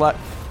 Slut.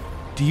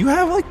 Do you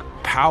have, like,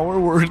 power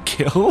word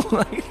kill?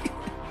 Like,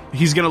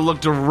 He's gonna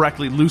look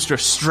directly Lustra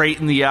straight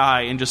in the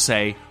eye and just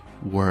say,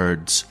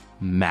 "Words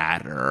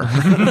matter."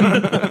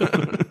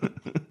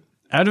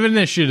 Out of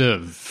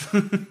initiative.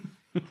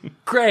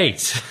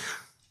 Great.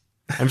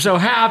 I'm so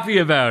happy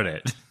about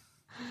it.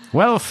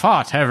 Well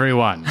fought,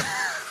 everyone.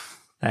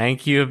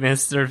 Thank you,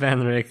 Mr.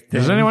 Van Richten.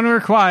 Does anyone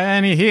require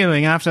any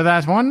healing after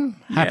that one?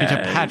 Happy to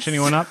Yes. patch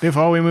anyone up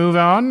before we move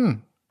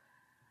on.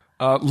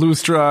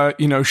 Lustra,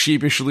 you know,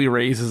 sheepishly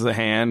raises a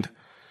hand.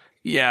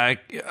 Yeah,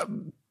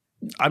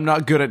 I'm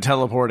not good at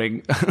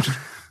teleporting.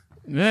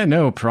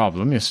 No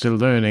problem. You're still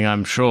learning,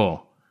 I'm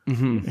sure.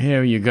 Mm-hmm.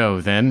 Here you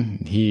go,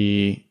 then.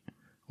 He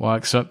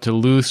walks up to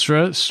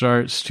Lustra,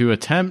 starts to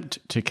attempt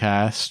to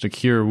cast a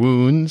Cure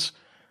Wounds.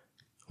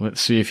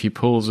 Let's see if he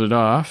pulls it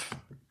off.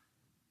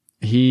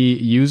 He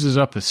uses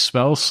up a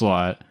spell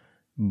slot,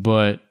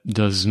 but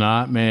does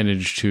not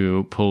manage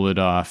to pull it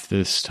off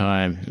this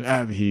time.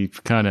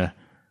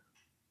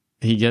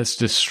 He gets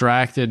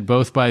distracted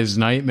both by his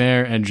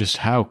nightmare and just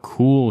how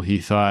cool he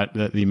thought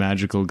that the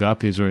magical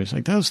guppies were. He's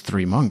like, those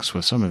 3 monks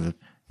were some of the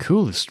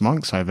coolest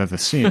monks I've ever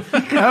seen.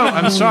 Oh,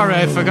 I'm sorry,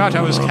 I forgot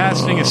I was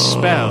casting a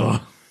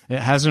spell. It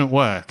hasn't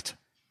worked.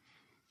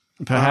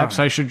 Perhaps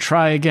I should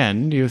try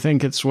again. Do you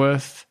think it's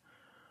worth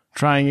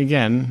trying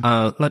again?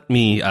 Let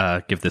me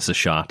give this a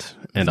shot,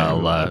 and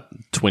I'll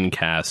twin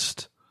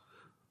cast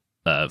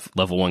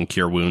level 1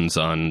 Cure Wounds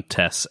on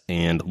Tess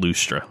and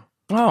Lustra.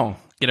 Oh.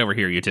 Get over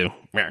here, you two.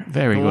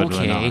 Very good,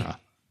 Okay.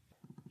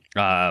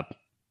 Lenara.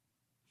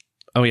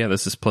 Oh, yeah,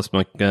 this is plus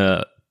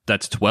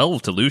that's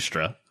 12 to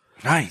Lustra.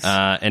 Nice.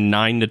 And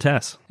 9 to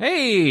Tess.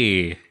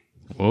 Hey,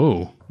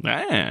 Whoa.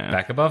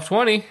 back above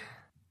 20.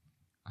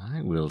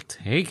 I will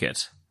take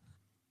it.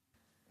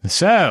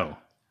 So,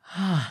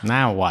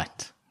 now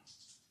what?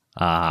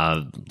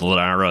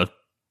 Lenara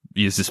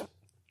uses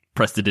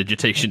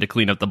prestidigitation to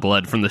clean up the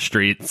blood from the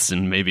streets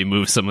and maybe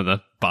move some of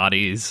the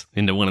bodies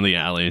into one of the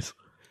alleys.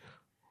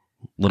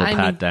 Little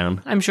pat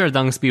down. I'm sure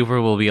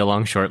Dungspeople will be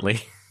along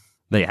shortly.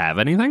 They have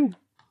anything?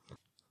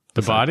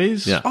 The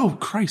bodies? Yeah. Oh,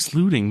 Christ,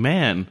 looting,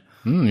 man.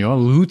 You want to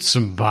loot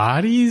some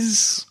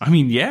bodies? I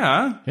mean,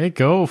 yeah. Hey,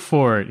 go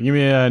for it. Give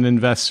me an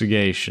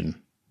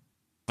investigation.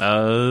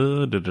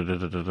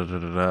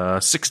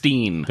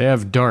 16. They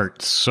have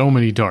darts. So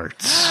many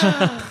darts.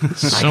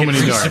 So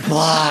many darts.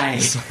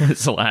 Supplies.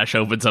 Slash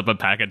opens up a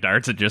pack of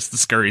darts and just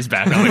scurries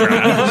back on the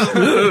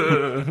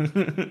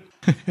ground.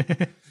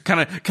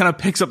 Kind of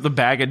picks up the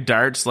bag of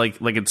darts like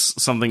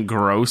it's something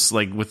gross,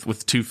 like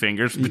with 2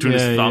 fingers between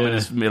his thumb and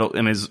his middle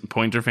and his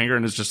pointer finger,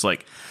 and is just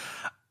like,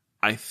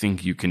 I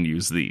think you can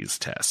use these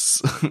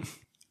tests.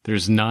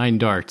 There's 9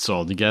 darts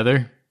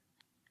altogether.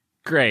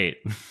 Great.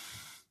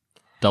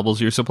 Doubles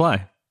your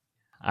supply.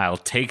 I'll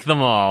take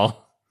them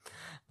all.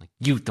 Like,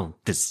 you don't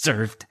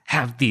deserve to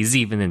have these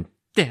even in...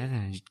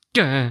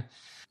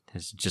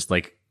 It's just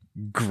like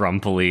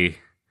grumpily.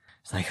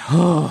 It's like,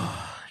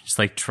 oh, just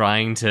like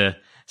trying to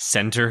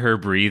center her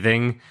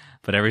breathing,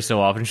 but every so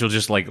often she'll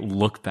just like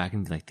look back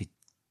and be like,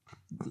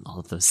 all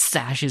of those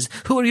sashes.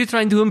 Who are you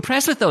trying to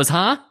impress with those,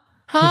 huh?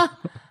 Huh?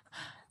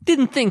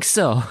 Didn't think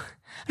so.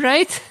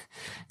 Right?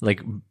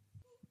 Like,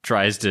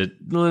 tries to...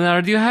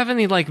 Lenara, do you have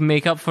any, like,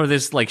 makeup for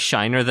this, like,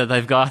 shiner that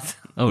I've got?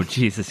 Oh,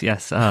 Jesus,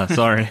 yes.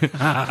 Sorry.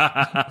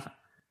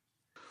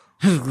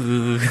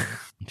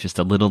 Just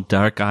a little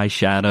dark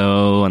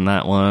eyeshadow on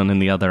that one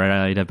and the other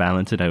eye to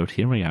balance it out.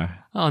 Here we are.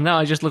 Oh, now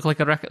I just look like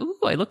a raccoon. Ooh,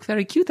 I look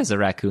very cute as a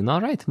raccoon.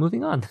 All right,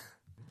 moving on.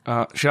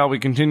 Shall we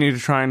continue to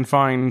try and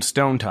find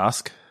Stone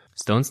Tusk?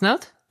 Stone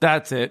Snout?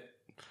 That's it.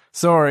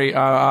 Sorry,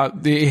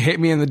 they hit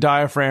me in the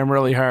diaphragm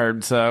really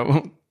hard,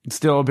 so it's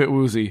still a bit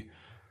woozy.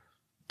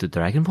 Did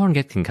Dragonborn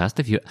get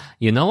concussed?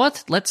 You know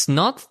what? Let's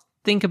not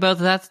think about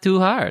that too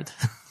hard.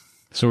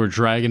 So we're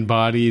dragging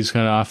bodies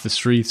kind of off the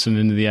streets and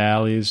into the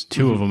alleys.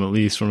 2 of them, at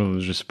least. One of them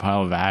was just a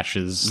pile of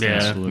ashes.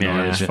 Yeah,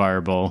 Lenara's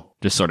fireball.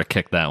 Just sort of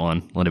kick that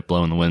one. Let it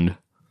blow in the wind.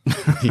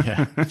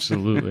 Yeah,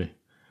 absolutely.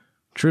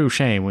 True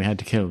shame we had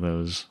to kill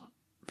those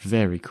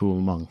very cool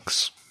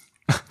monks.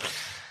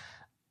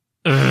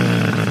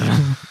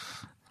 I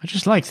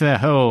just liked their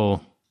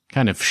whole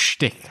kind of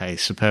shtick, I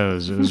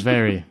suppose. It was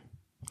very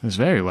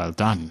well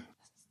done.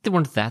 They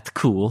weren't that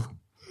cool.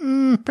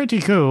 Pretty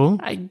cool.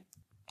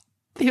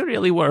 They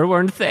really were,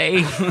 weren't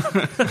they?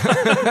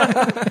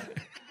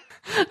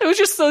 I was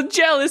just so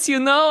jealous, you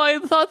know? I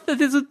thought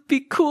that it would be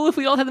cool if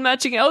we all had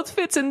matching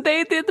outfits, and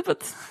they did,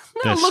 but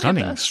no, The look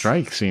stunning at us.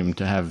 strike seemed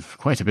to have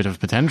quite a bit of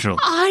potential.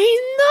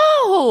 I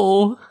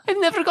know! I've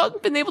never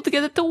been able to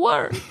get it to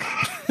work.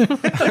 I've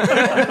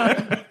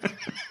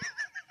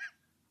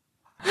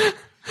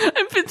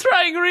been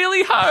trying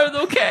really hard,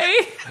 okay?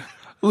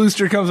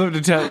 Lustra comes up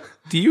to tell,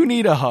 do you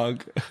need a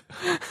hug?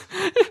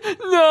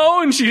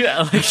 No, and she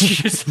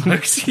just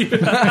hugs you.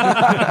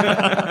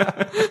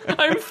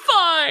 I'm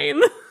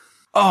fine.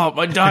 Oh,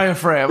 my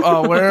diaphragm.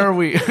 Oh, where are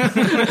we?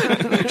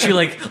 She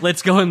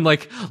let's go and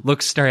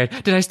look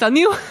straight. Did I stun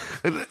you?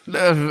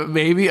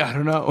 Maybe, I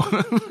don't know.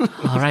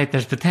 All right,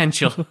 there's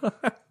potential.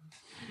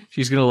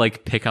 She's gonna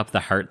pick up the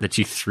heart that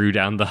she threw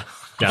down the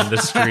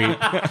street.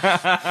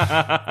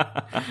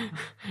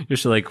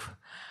 Just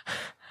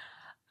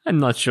I'm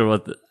not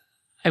sure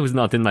I was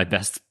not in my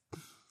best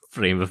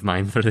frame of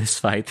mind for this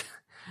fight.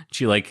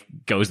 She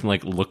goes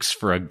and looks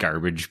for a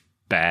garbage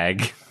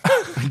bag.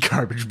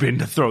 Garbage bin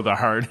to throw the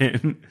heart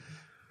in.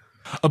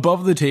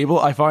 Above the table,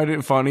 I find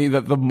it funny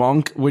that the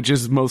monk, which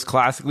is most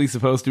classically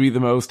supposed to be the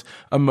most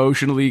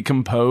emotionally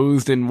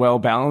composed and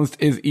well-balanced,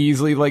 is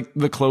easily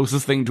the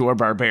closest thing to a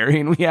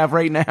barbarian we have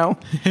right now.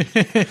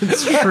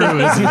 It's true,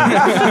 isn't it?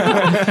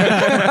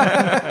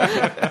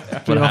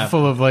 They're all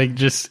full of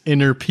just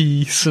inner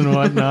peace and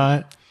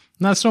whatnot.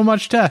 Not so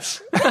much,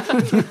 Tess.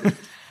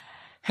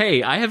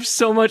 Hey, I have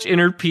so much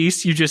inner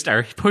peace, you just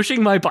are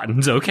pushing my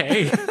buttons,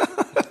 okay?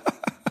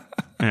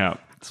 Yeah.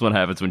 That's what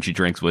happens when she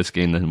drinks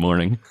whiskey in the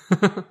morning.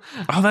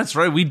 Oh, that's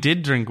right. We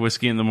did drink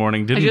whiskey in the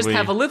morning, I didn't just we?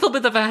 have a little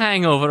bit of a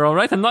hangover, all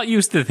right? I'm not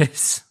used to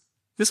this. Is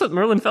this what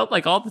Merlin felt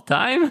like all the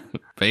time?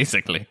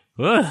 Basically.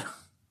 Ugh.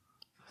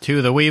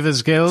 To the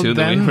Weavers Guild, To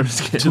the then?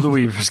 Weavers Guild. to the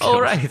Weavers Guild.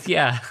 All right,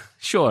 yeah,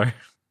 sure.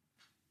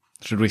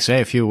 Should we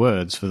say a few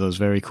words for those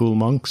very cool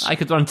monks? I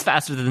could run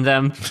faster than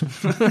them.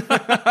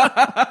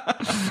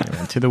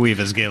 To the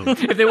Weavers Guild.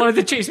 If they wanted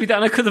to chase me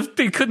down, they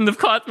couldn't have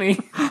caught me.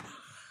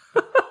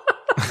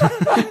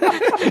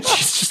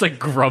 She's just like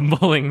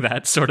grumbling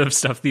that sort of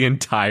stuff the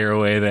entire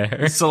way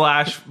there.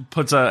 Slash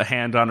puts a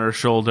hand on her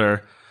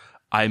shoulder.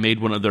 I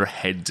made one of their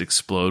heads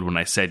explode when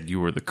I said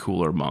you were the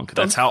cooler monk.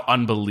 That's how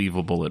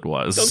unbelievable it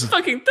was. Don't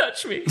fucking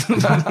touch me.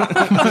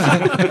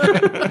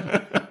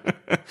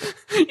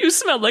 You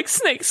smell like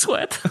snake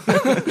sweat.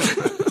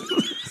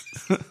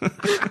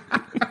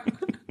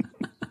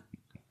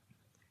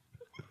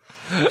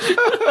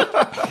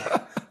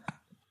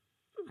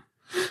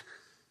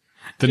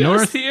 The Just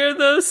North hear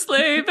those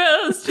sleigh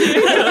bells. Ting,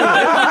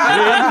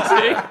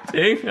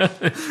 ting,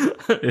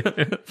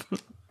 ting.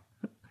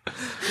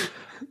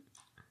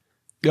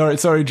 All right,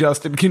 sorry,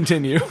 Justin.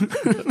 Continue.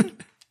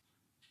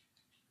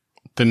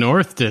 The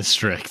North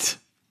District.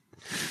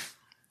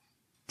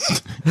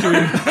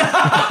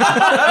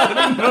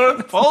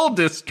 North Pole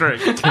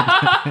District.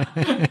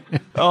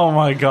 Oh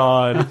my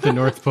god. The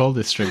North Pole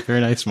District.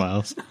 Very nice,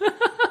 Miles.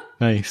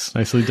 Nice.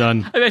 Nicely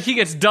done. I bet he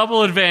gets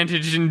double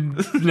advantage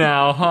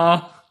now,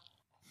 huh?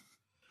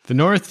 The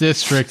North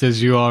District,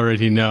 as you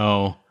already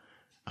know,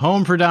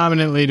 home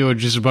predominantly to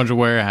just a bunch of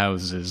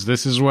warehouses.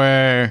 This is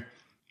where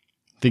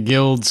the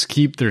guilds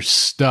keep their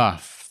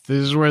stuff. This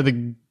is where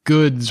the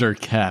goods are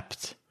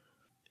kept.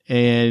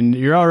 And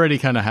you're already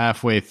kind of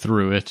halfway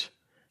through it.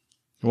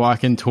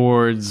 Walking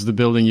towards the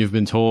building you've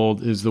been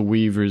told is the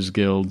Weavers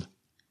Guild.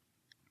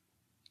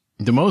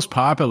 The most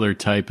popular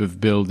type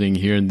of building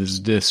here in this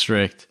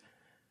district,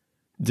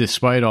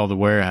 despite all the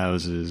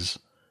warehouses,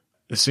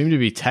 seem to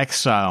be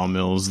textile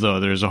mills,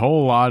 though. There's a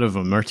whole lot of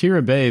them.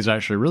 Martira Bay is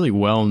actually really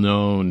well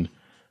known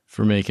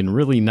for making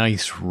really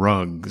nice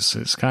rugs.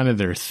 It's kind of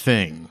their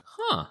thing.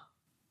 Huh.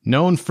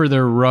 Known for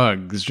their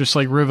rugs, just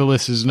like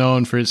Rivalis is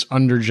known for its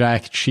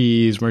underjack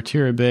cheese,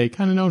 Martira Bay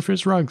kind of known for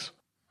its rugs.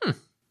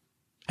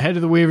 Head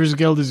of the Weavers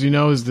Guild, as you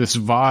know, is this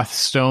Voth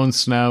Stone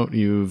Snout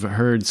you've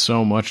heard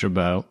so much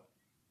about.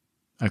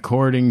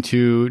 According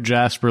to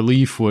Jasper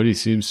Leafwood, he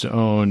seems to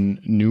own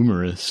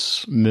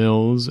numerous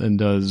mills and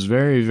does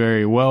very,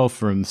 very well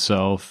for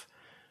himself.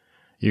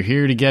 You're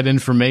here to get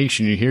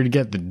information. You're here to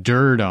get the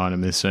dirt on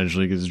him,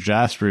 essentially, because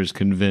Jasper is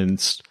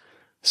convinced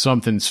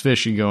something's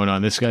fishy going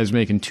on. This guy's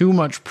making too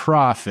much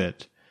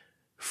profit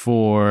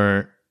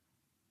for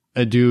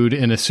a dude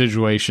in a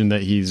situation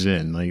that he's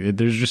in. Like,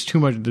 there's just too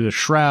much. The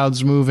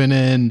shrouds moving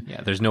in.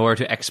 Yeah, there's nowhere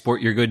to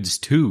export your goods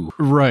to.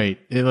 Right.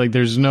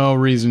 There's no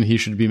reason he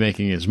should be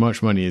making as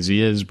much money as he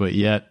is, but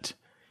yet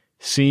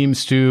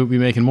seems to be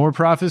making more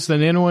profits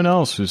than anyone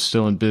else who's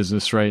still in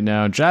business right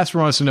now. Jasper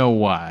wants to know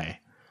why.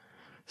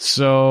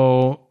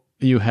 So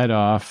you head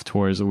off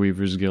towards the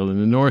Weavers Guild in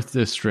the North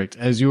District.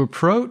 As you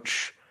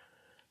approach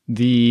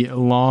the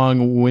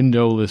long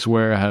windowless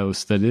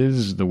warehouse that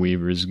is the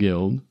Weavers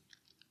Guild,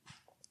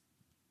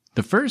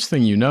 the first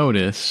thing you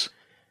notice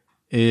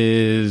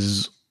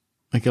is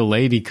like a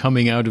lady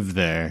coming out of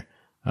there.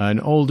 An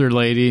older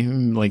lady,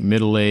 like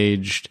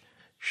middle-aged.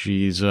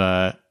 She's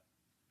got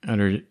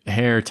her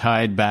hair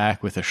tied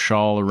back with a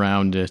shawl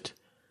around it.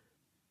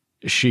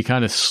 She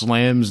kind of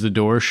slams the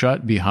door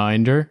shut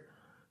behind her,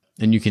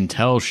 and you can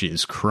tell she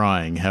is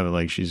crying, having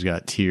like she's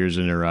got tears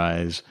in her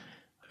eyes,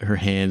 her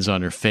hands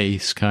on her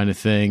face kind of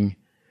thing.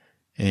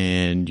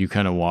 And you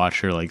kind of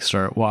watch her like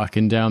start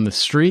walking down the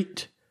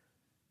street.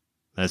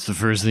 That's the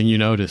first thing you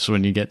notice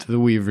when you get to the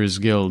Weavers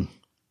Guild.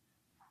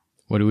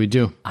 What do we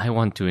do? I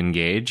want to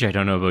engage. I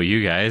don't know about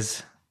you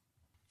guys.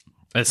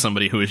 As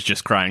somebody who is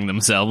just crying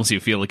themselves,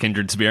 you feel a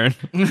kindred spirit.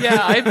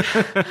 Yeah,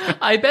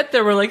 I bet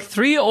there were like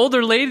 3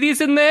 older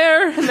ladies in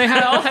there, and they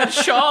all had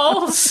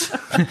shawls.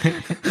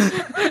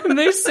 And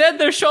they said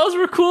their shawls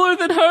were cooler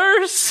than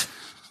hers.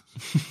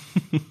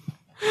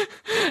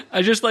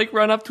 I just like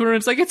run up to her and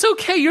it's like, it's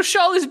okay, your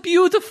shawl is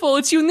beautiful,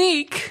 it's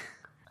unique.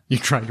 You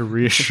try to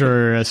reassure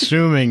her,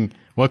 assuming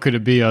what could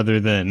it be other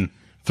than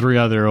 3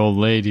 other old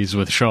ladies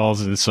with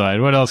shawls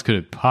inside? What else could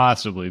it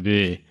possibly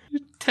be?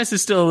 Tess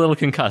is still a little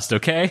concussed,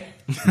 okay?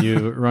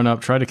 You run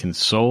up, try to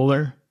console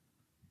her,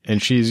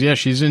 and she's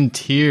in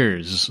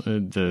tears.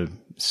 The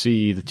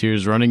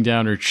tears running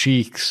down her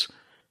cheeks.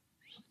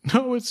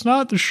 No, it's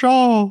not the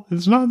shawl.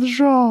 It's not the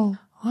shawl.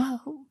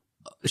 Well,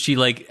 she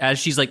like, as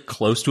she's like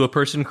close to a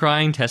person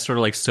crying, Tess sort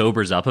of like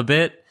sobers up a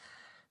bit.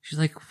 She's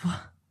like,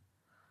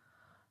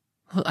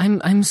 well,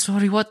 I'm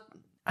sorry. What?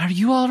 Are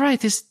you all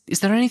right? Is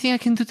there anything I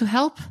can do to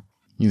help?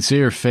 You can see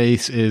her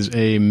face is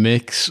a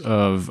mix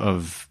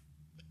of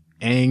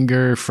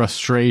anger,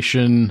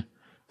 frustration,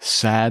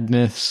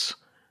 sadness.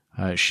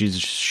 She's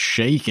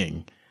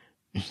shaking.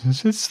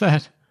 It's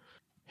that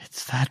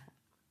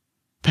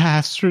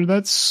bastard,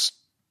 that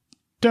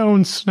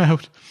Stone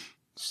Snout.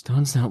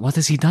 Stone Snout, what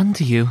has he done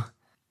to you?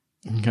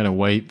 Kind of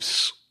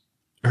wipes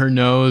her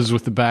nose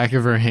with the back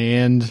of her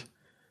hand.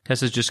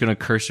 Tessa's just going to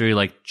cursory,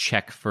 like,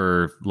 check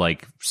for,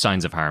 like,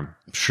 signs of harm.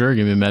 Sure,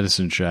 give me a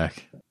medicine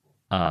check.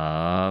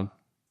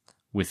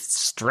 With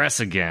stress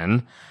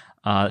again,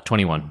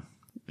 21.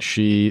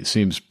 She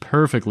seems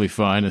perfectly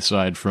fine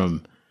aside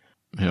from,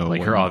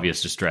 Like her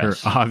obvious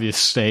distress. Her obvious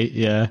state,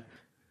 yeah.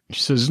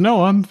 She says,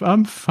 "No,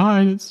 I'm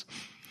fine. It's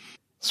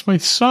my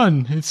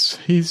son.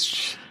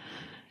 He's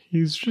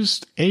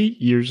just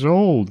 8 years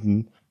old,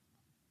 and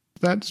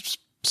that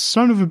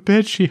son of a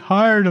bitch, he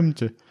hired him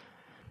to.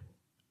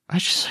 I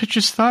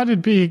just thought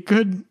it'd be a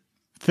good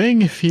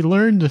thing if he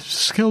learned a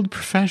skilled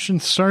profession,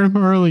 start him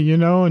early,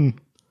 and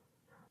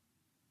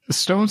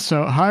Stone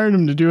Snout hired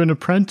him to do an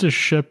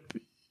apprenticeship.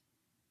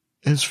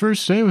 His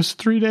first day was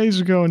 3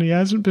 days ago, and he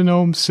hasn't been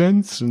home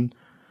since, and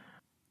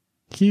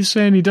he's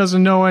saying he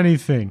doesn't know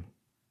anything.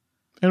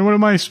 And what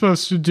am I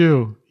supposed to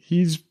do?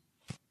 He's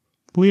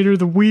leader of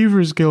the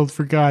Weavers Guild,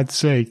 for God's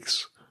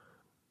sakes.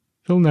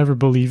 He'll never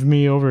believe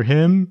me over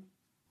him."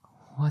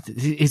 What?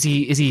 Is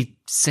he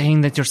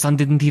saying that your son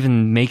didn't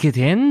even make it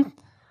in?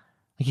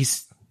 Like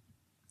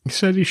He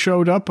said he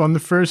showed up on the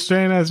first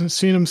day and hasn't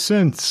seen him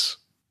since.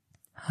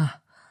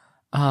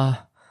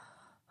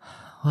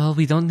 Well,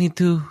 we don't need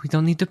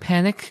to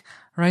panic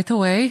right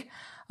away.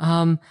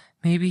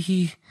 Maybe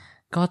he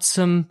got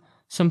some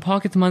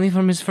pocket money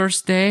from his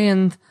first day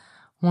and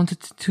wanted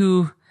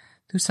to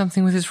do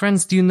something with his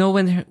friends. Do you know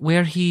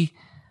where he,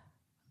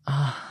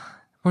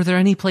 were there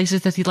any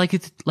places that he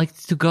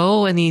liked to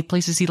go? Any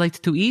places he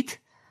liked to eat?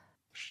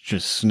 She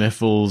just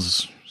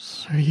sniffles.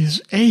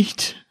 He's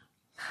 8.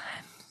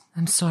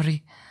 I'm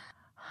sorry.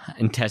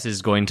 And Tess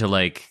is going to,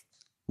 like,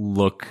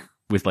 look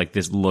with, like,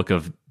 this look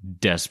of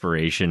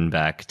desperation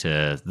back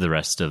to the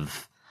rest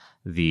of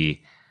the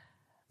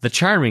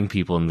charming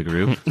people in the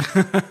group.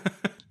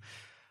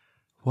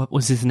 What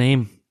was his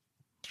name?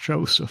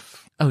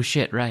 Joseph. Oh,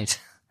 shit, right.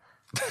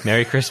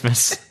 Merry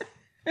Christmas.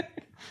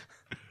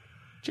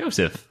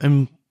 Joseph.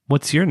 And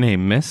what's your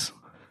name, miss?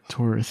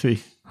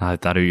 Dorothy. I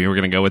thought you were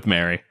going to go with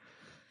Mary.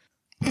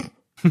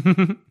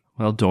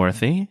 Well,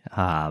 Dorothy,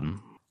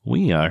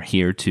 we are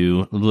here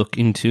to look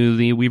into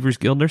the Weavers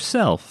Guild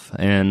herself,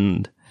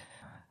 and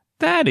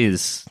that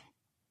is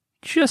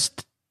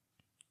just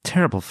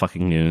terrible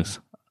fucking news.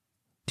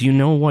 Do you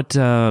know what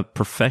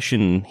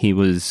profession he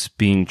was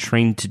being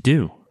trained to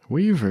do?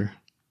 Weaver.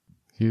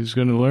 He was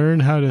going to learn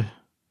how to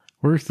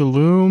work the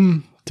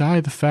loom, dye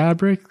the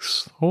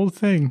fabrics, the whole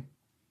thing.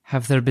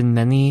 Have there been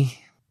many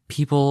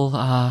people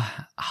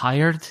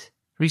hired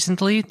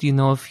recently? Do you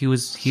know if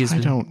I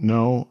don't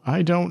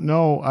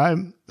know. I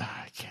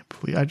can't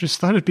believe. I just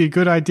thought it'd be a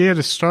good idea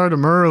to start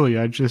him early.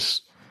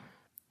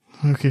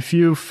 Look, if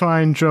you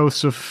find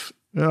Joseph,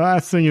 the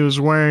last thing he was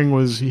wearing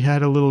was he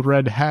had a little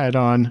red hat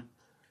on.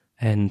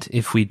 And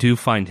if we do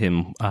find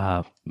him,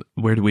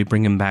 where do we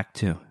bring him back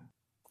to?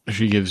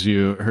 She gives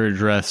you her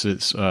address.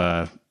 It's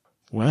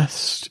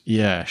west.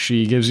 Yeah,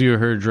 she gives you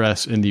her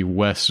address in the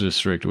West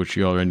District, which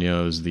you already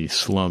know is the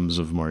slums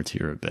of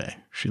Martira Bay.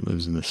 She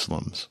lives in the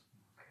slums.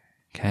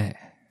 Okay.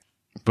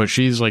 But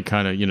she's like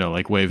kind of,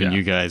 like waving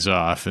you guys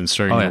off and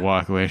starting to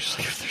walk away. She's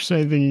like, if there's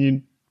anything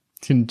you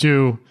can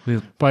do,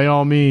 by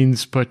all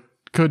means, but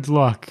good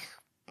luck.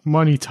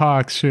 Money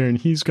talks here, and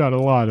he's got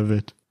a lot of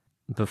it.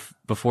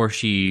 Before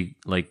she,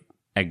 like,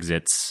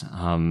 exits,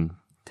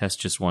 Tess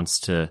just wants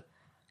to,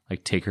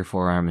 like, take her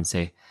forearm and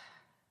say,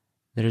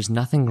 "There is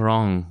nothing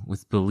wrong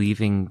with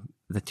believing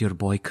that your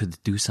boy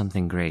could do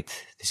something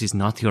great. This is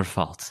not your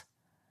fault.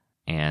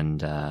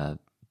 And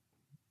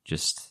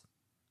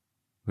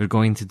we're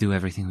going to do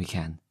everything we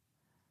can.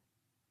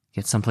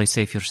 Get someplace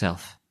safe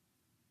yourself."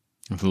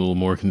 With a little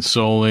more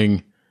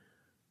consoling,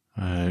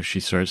 she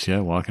starts,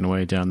 walking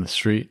away down the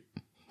street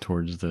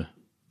towards the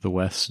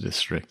West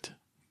District.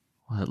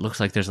 Well, it looks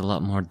like there's a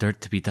lot more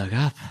dirt to be dug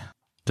up.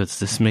 Does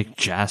this make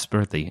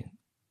Jasper the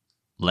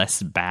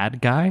less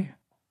bad guy?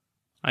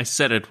 I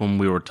said it when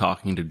we were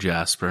talking to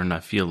Jasper, and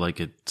I feel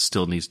like it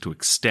still needs to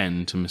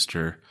extend to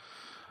Mr.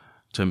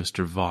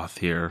 Voth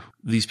here.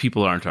 These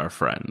people aren't our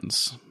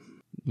friends.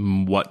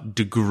 What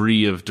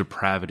degree of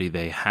depravity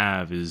they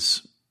have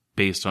is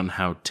based on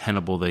how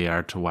tenable they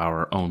are to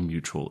our own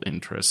mutual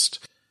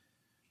interest.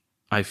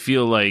 I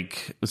feel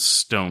like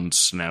Stone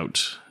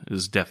Snout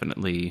is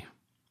definitely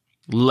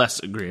less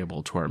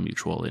agreeable to our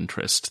mutual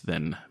interest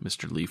than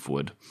Mr.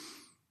 Leafwood.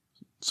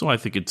 So I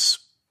think it's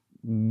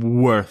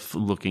worth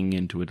looking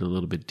into it a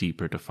little bit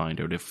deeper to find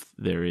out if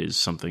there is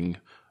something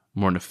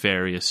more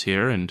nefarious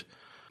here, and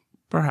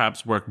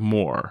perhaps work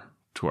more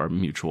to our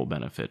mutual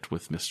benefit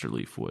with Mr.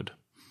 Leafwood.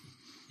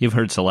 You've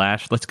heard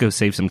Salash. Let's go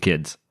save some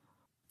kids.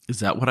 Is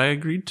that what I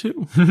agreed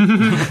to?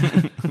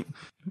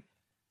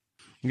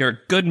 You're a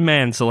good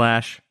man,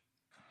 Salash.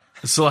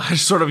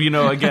 Slash sort of,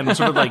 again,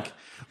 sort of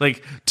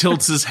like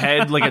tilts his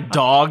head like a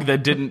dog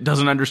that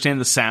doesn't understand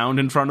the sound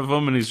in front of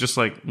him, and he's just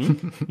like,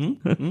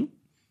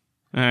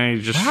 And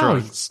he just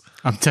shrugs.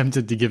 I'm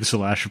tempted to give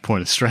Slash a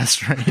point of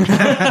stress right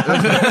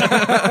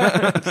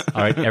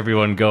All right,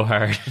 everyone go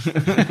hard.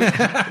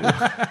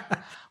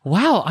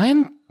 Wow,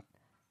 I'm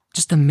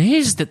just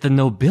amazed at the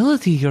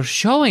nobility you're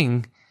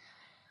showing.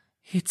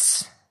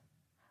 It's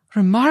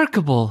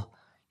remarkable.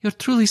 You're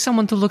truly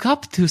someone to look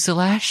up to,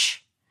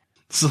 Slash.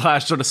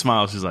 Slash sort of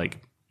smiles. He's like,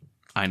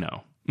 I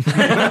know.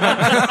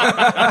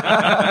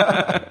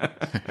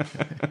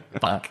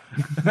 Fuck.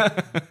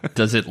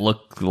 Does it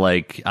look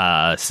like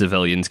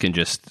civilians can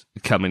just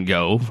come and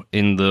go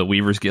in the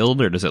Weavers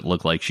Guild, or does it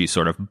look like she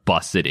sort of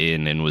busted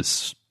in and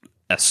was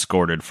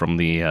escorted from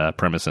the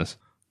premises?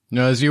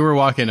 No, as you were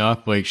walking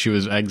up, like she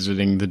was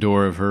exiting the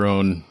door of her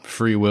own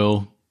free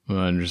will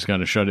and just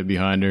kind of shut it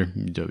behind her.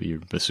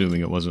 You're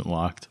assuming it wasn't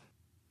locked.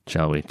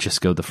 Shall we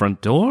just go the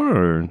front door,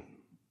 or...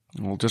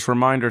 We'll just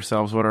remind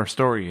ourselves what our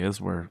story is.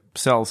 We're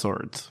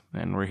sellswords,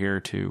 and we're here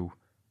to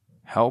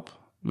help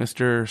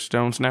Mr.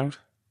 Stone Snout.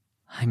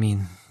 I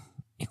mean,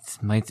 it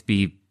might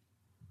be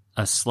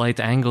a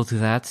slight angle to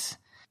that.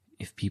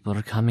 If people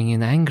are coming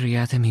in angry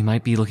at him, he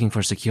might be looking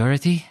for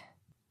security.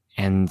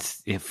 And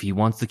if he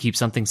wants to keep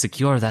something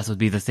secure, that would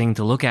be the thing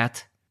to look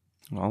at.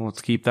 Well,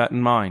 let's keep that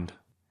in mind.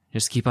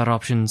 Just keep our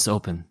options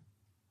open.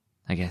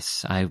 I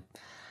guess I'm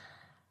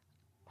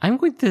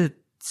going to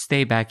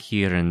stay back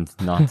here and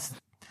not...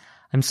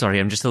 I'm sorry,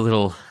 I'm just a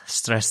little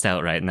stressed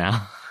out right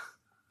now.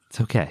 It's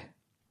okay.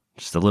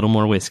 Just a little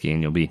more whiskey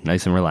and you'll be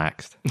nice and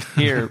relaxed.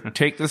 Here,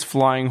 take this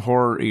flying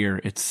horror ear.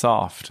 It's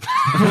soft.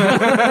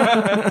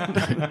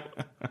 Ooh,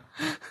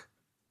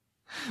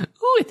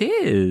 it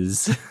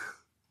is.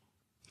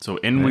 So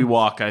in we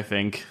walk, I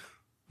think.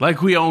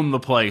 Like we own the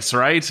place,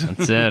 right?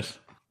 That's it.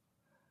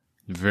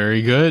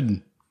 Very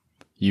good.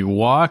 You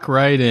walk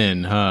right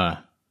in, huh?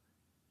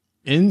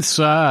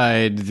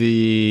 Inside,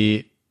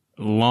 the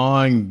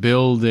long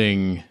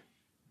building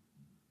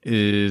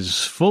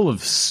is full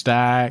of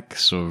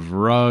stacks of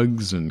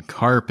rugs and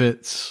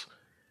carpets.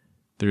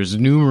 There's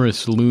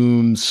numerous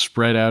looms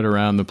spread out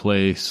around the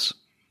place.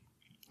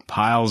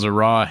 Piles of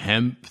raw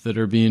hemp that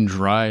are being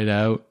dried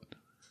out.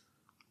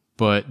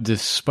 But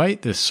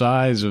despite the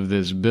size of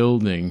this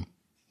building,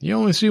 you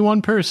only see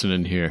one person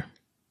in here.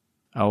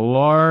 A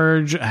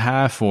large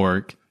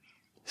half-orc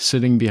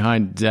sitting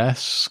behind a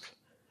desk.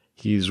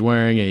 He's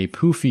wearing a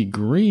poofy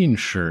green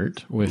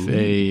shirt with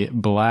a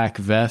black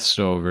vest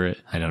over it.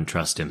 I don't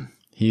trust him.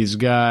 He's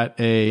got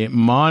a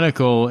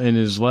monocle in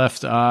his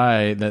left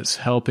eye that's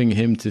helping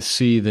him to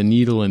see the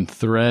needle and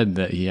thread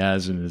that he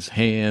has in his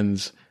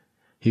hands.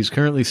 He's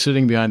currently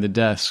sitting behind the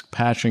desk,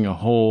 patching a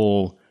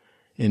hole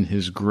in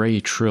his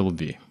gray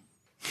trilby.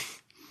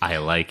 I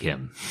like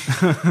him.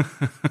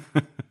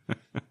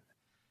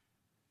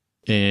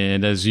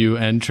 And as you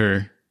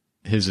enter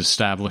his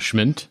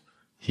establishment,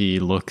 he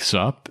looks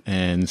up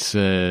and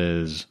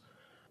says,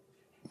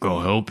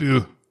 "Go help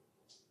you?"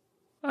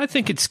 I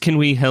think it's, can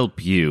we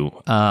help you?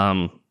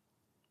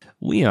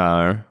 We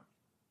are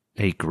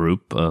a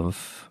group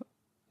of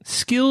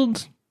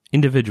skilled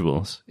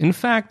individuals. In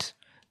fact,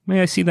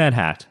 may I see that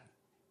hat?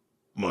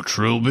 My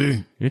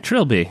trilby? Your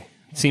trilby.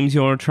 It seems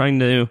you're trying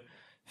to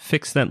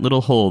fix that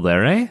little hole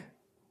there, eh?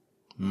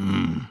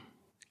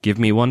 Give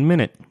me 1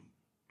 minute.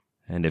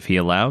 And if he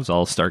allows,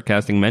 I'll start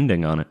casting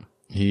mending on it.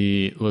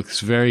 He looks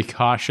very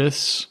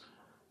cautious.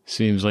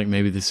 Seems like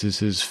maybe this is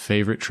his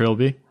favorite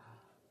trilby.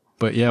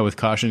 But yeah, with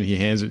caution, he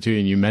hands it to you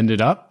and you mend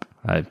it up.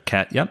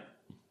 Yep.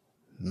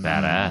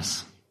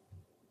 Badass.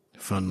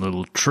 Fun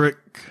little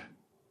trick.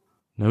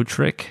 No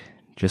trick.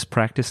 Just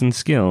practice and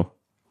skill.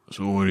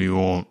 So what do you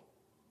want?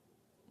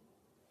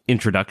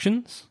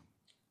 Introductions?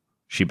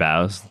 She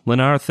bows.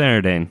 Lennar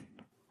Theridane.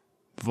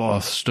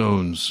 Voth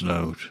Stone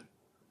Snout.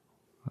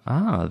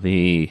 Ah,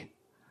 the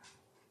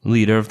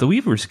leader of the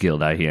Weavers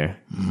Guild, I hear.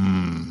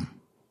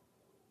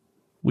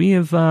 We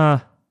have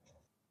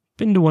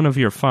been to one of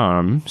your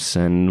farms,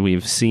 and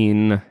we've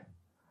seen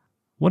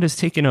what has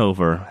taken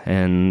over,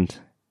 and,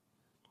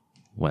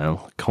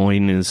 well,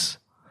 coin is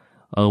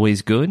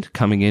always good,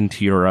 coming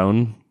into your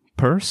own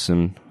purse,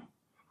 and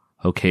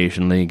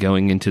occasionally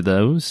going into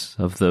those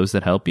of those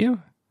that help you.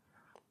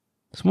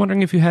 I was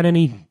wondering if you had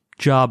any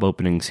job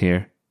openings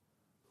here.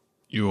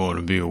 You want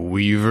to be a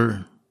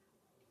weaver?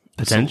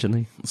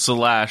 Potentially.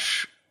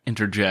 Slash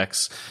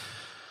interjects.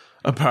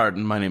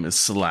 Pardon, my name is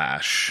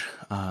Slash.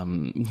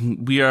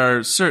 We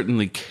are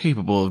certainly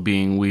capable of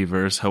being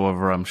weavers.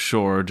 However, I'm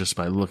sure just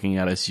by looking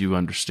at us, you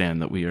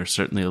understand that we are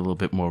certainly a little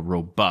bit more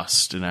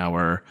robust in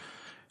our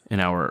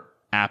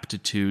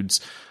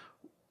aptitudes.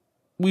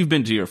 We've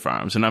been to your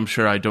farms, and I'm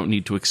sure I don't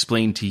need to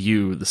explain to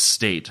you the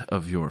state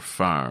of your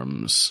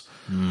farms.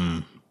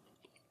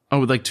 I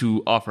would like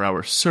to offer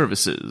our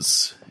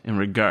services in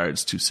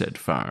regards to said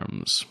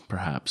farms,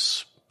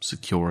 perhaps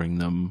securing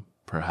them,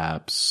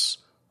 perhaps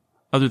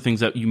other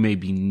things that you may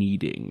be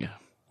needing.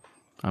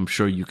 I'm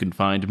sure you can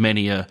find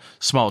many a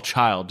small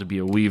child to be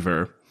a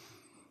weaver,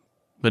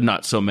 but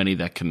not so many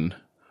that can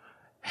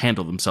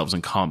handle themselves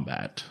in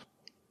combat.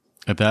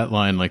 At that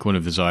line, like one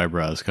of his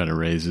eyebrows kind of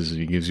raises and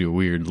he gives you a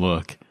weird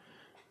look.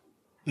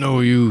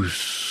 No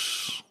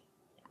use.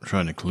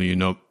 trying to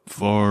clean up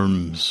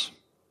farms.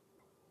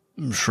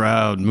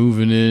 Shroud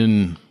moving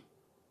in.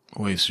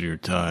 Waste of your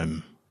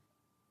time.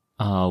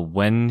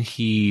 When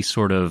he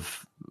sort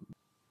of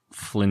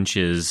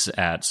flinches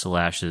at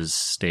Salash's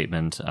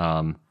statement,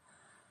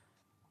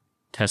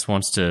 Tess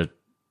wants to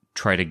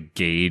try to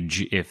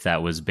gauge if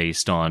that was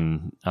based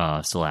on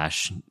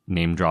Salash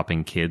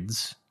name-dropping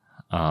kids,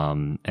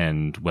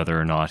 and whether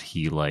or not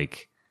he,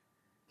 like,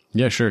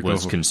 Yeah, sure.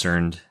 was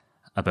concerned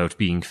about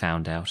being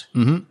found out.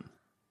 Mm-hmm.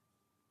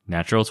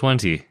 Natural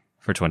 20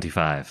 for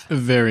 25.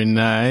 Very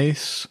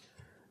nice.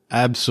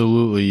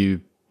 Absolutely.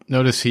 You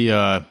notice he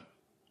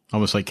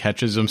almost like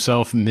catches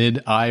himself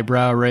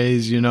mid-eyebrow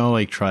raise, you know,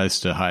 like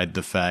tries to hide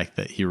the fact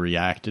that he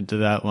reacted to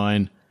that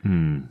line.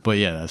 But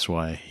yeah, that's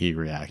why he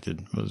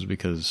reacted, was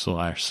because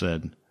Slash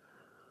said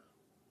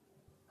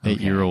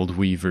 8-year-old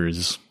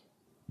weavers.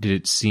 Did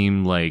it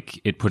seem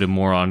like it put him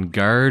more on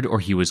guard, or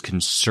he was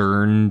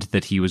concerned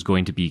that he was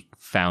going to be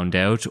found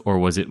out, or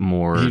was it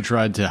more... He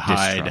tried to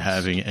hide distrust?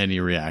 having any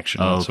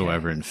reaction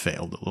whatsoever and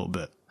failed a little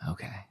bit.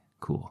 Okay,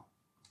 cool.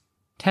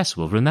 Tess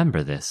will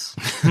remember this.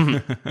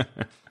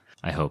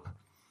 I hope.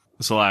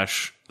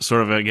 Slash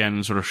sort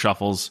of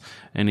shuffles,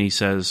 and he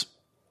says,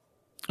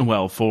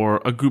 well,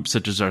 for a group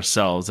such as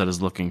ourselves that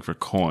is looking for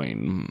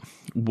coin,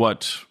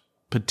 what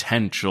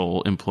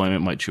potential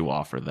employment might you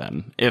offer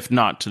then, if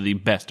not to the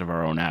best of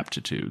our own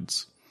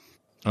aptitudes?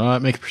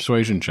 Make a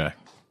persuasion check.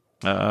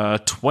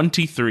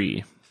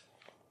 23.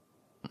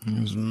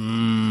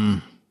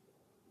 You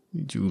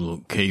do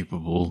look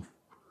capable.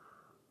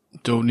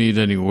 Don't need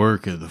any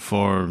work at the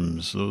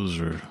farms. Those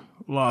are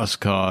lost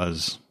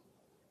cause.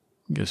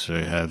 Guess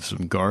I have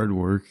some guard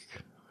work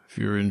if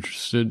you're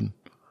interested.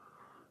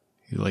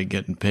 You like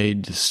getting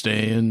paid to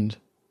stand?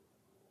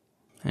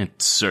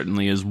 It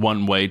certainly is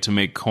one way to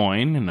make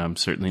coin, and I'm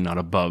certainly not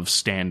above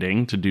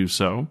standing to do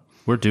so.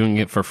 We're doing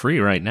it for free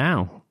right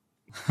now.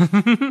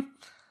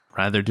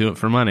 Rather do it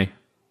for money.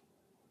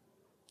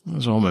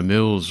 That's all my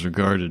mills are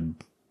guarded,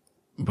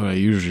 but I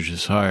usually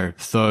just hire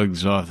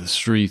thugs off the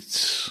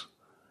streets.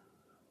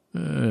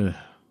 Not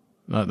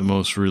the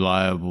most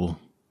reliable.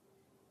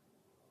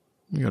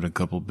 You got a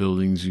couple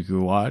buildings you could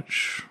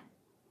watch.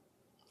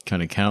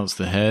 Kind of counts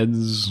the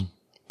heads.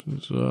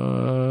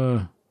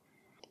 I'll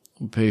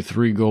pay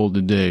 3 gold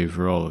a day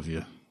for all of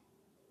you.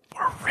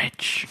 We're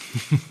rich.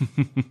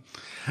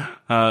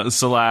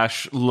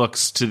 Salash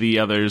looks to the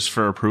others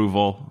for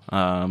approval,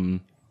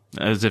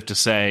 as if to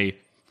say,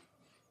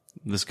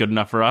 this good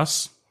enough for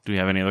us? Do we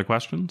have any other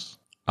questions?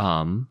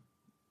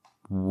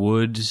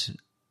 Would,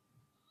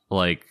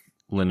 like,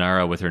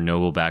 Linara with her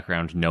noble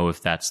background know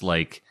if that's,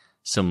 like,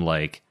 some,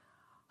 like,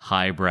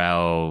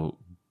 highbrow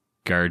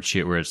guard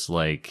shit where it's,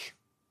 like,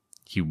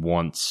 he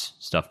wants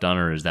stuff done,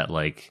 or is that,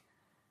 like,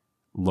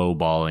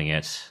 lowballing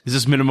it? Is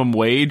this minimum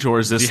wage, or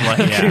is this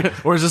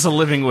or is this a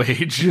living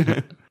wage?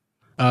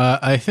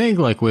 I think,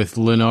 like, with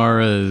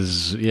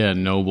Linara's,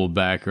 noble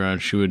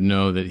background, she would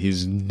know that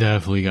he's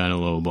definitely kind of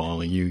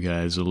lowballing you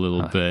guys a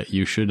little bit.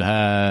 You should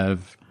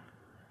have,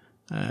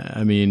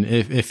 I mean,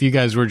 if you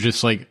guys were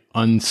just, like,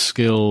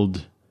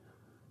 unskilled,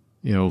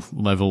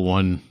 level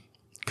 1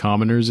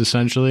 commoners,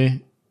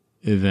 essentially,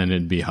 then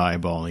it'd be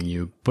highballing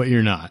you, but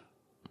you're not.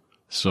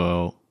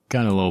 So,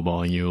 kind of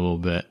lowballing you a little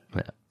bit.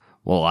 Yeah.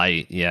 Well,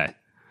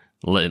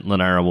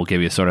 Linara will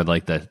give you sort of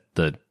like the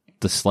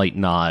slight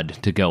nod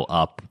to go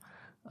up.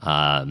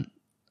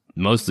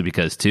 Mostly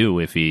because, too,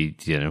 if he,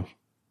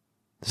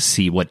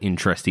 see what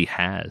interest he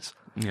has.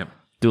 Yep.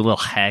 Do a little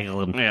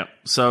haggling. Yeah.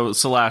 So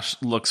Salash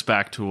looks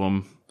back to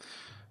him.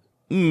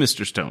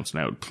 Mr.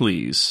 Stonesnout,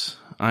 please.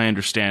 I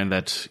understand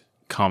that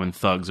common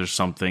thugs are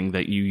something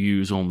that you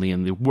use only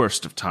in the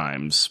worst of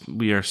times.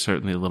 We are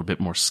certainly a little bit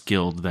more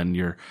skilled than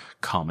your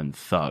common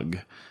thug.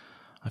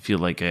 I feel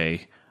like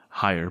a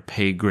higher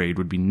pay grade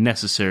would be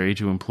necessary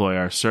to employ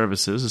our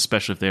services,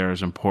 especially if they are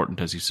as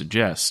important as you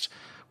suggest.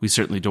 We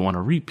certainly don't want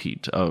a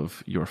repeat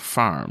of your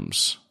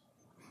farms.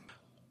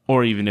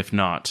 Or even if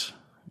not,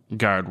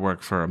 guard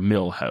work for a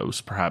mill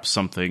house, perhaps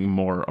something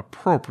more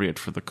appropriate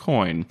for the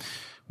coin.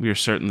 We are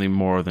certainly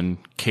more than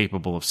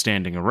capable of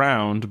standing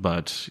around,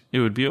 but it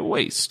would be a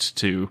waste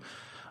to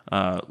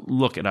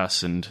look at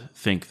us and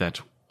think that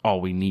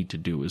all we need to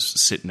do is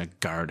sit in a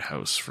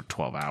guardhouse for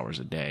 12 hours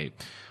a day.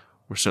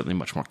 We're certainly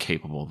much more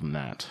capable than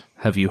that.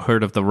 Have you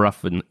heard of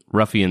the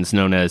ruffians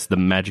known as the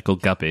magical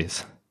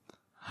guppies?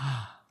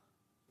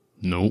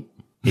 Nope.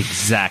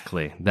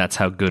 Exactly. That's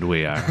how good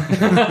we are.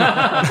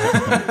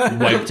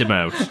 Wiped him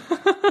out.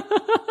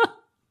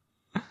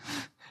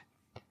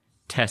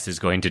 Tess is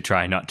going to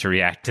try not to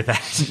react to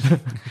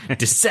that.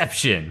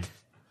 Deception.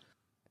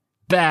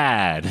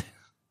 Bad.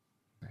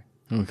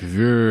 Look, if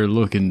you're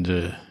looking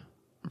to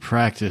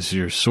practice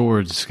your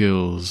sword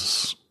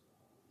skills,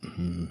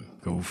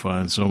 go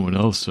find someone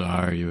else to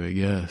hire you, I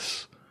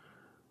guess.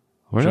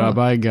 The job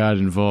I got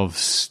involves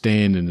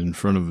standing in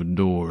front of a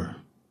door.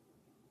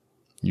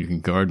 You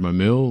can guard my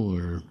mill,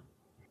 or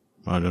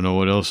I don't know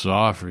what else to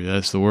offer you.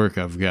 That's the work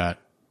I've got.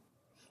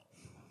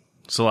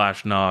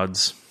 Slash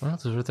nods. Well,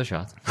 it's worth a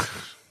shot.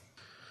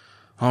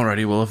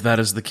 Alrighty, well, if that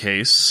is the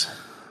case,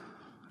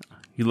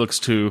 he looks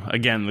to,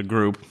 again, the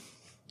group.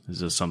 Is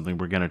this something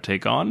we're going to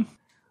take on?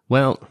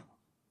 Well,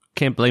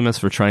 can't blame us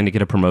for trying to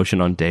get a promotion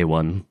on day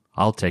one.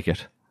 I'll take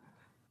it.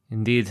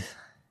 Indeed.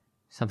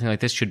 Something like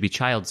this should be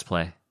child's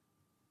play.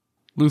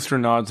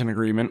 Lustra nods in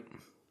agreement.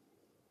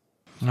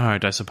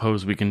 Alright, I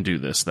suppose we can do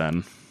this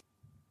then.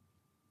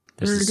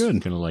 This Very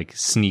good. Gonna like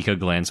sneak a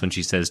glance when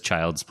she says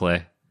child's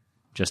play,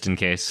 just in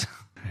case.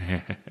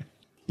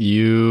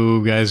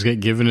 You guys get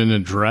given an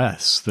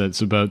address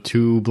that's about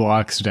 2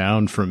 blocks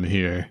down from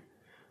here.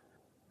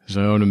 Says,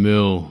 I own a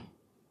mill.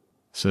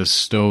 Says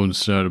stone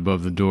stud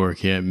above the door.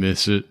 Can't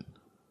miss it.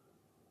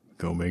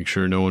 Go make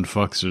sure no one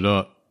fucks it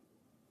up.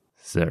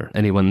 Is there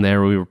anyone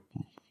there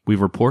we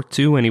report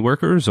to? Any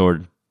workers,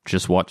 or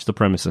just watch the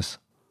premises?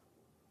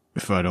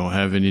 If I don't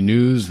have any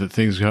news that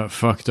things got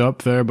fucked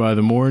up there by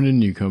the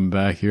morning, you come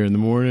back here in the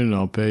morning and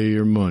I'll pay you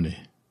your money.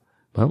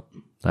 Well,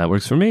 that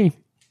works for me.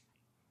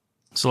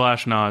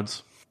 Slash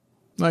nods.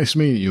 Nice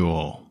meeting you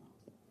all.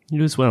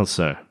 You as well,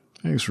 sir.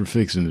 Thanks for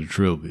fixing the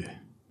trilby.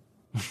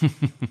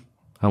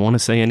 I want to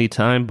say any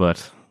time,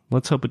 but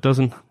let's hope it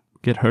doesn't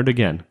get hurt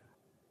again.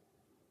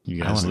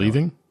 You guys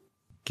leaving?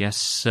 Guess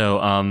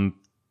so.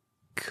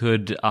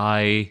 Could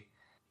I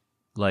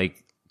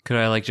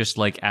just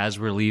like as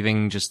we're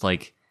leaving, just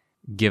like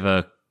give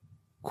a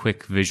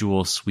quick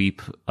visual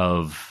sweep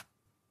of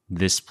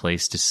this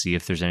place to see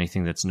if there's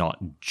anything that's not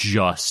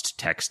just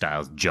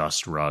textiles,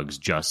 just rugs,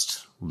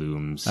 just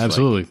looms.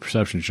 Absolutely.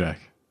 Perception check.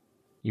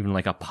 Even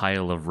like a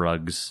pile of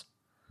rugs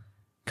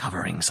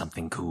covering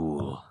something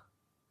cool.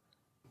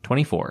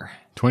 24.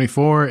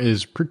 24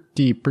 is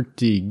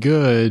pretty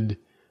good.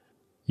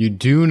 You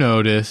do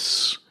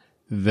notice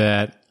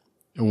that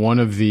one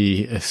of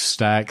the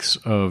stacks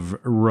of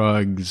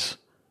rugs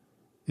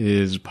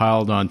is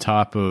piled on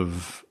top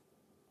of,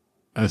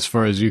 as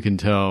far as you can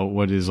tell,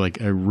 what is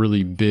like a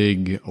really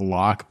big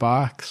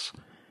lockbox.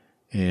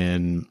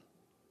 And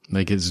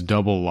like it's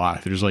double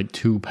locked. There's like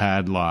 2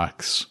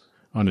 padlocks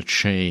on a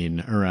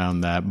chain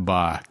around that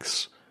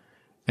box.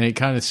 And it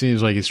kind of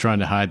seems like he's trying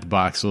to hide the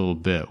box a little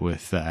bit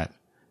with that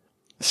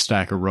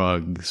stack of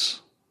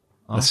rugs.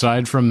 Oh.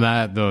 Aside from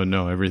that, though,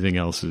 no, everything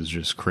else is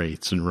just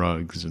crates and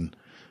rugs and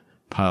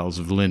piles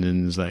of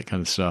linens, that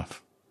kind of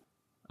stuff.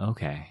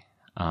 Okay.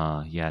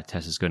 Yeah,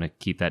 Tess is going to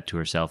keep that to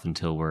herself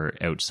until we're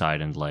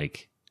outside and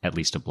like at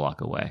least a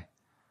block away.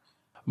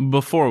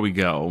 Before we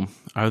go,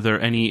 are there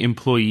any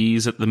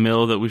employees at the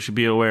mill that we should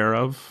be aware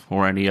of?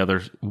 Or any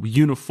other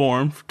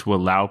uniform to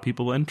allow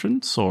people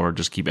entrance? Or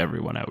just keep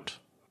everyone out?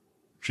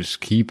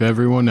 Just keep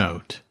everyone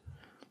out.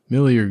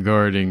 Millier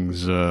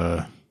guarding's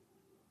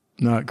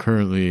not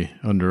currently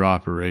under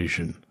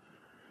operation.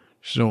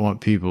 Just don't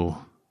want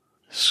people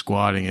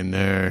squatting in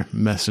there,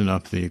 messing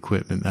up the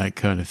equipment, that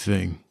kind of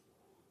thing.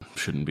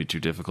 Shouldn't be too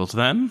difficult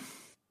then.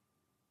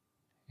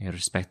 A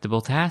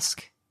respectable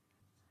task.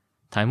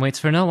 Time waits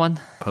for no one.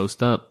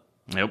 Post up.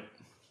 Yep.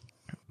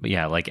 But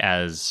yeah, like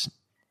as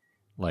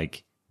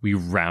like we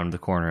round the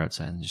corner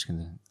outside,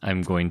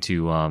 I'm going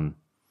to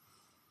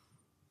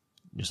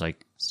just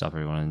like stop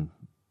everyone and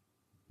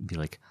be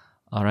like,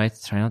 all right,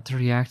 try not to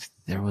react.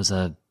 There was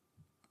a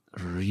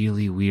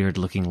really weird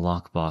looking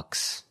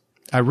lockbox.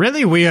 A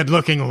really weird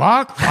looking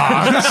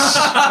lockbox?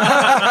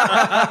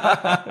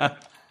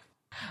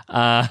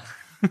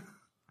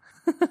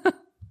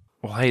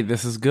 Well, hey,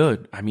 this is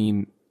good. I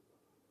mean,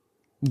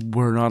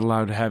 we're not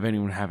allowed to have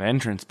anyone have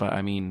entrance, but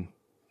I mean,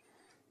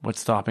 what's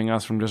stopping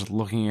us from just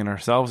looking in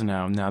ourselves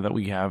now that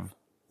we have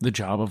the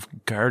job of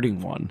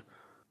guarding one?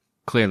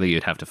 Clearly,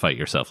 you'd have to fight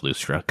yourself,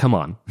 Lustra. Come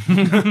on.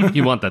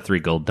 You want that 3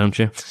 gold, don't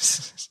you?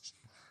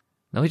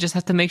 No, we just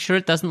have to make sure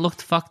it doesn't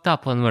look fucked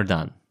up when we're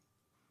done.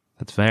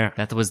 That's fair.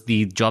 That was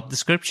the job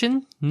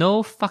description.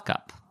 No fuck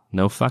up.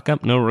 No fuck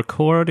up, no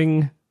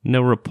recording,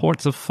 no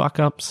reports of fuck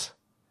ups.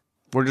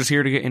 We're just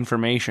here to get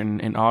information,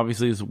 and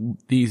obviously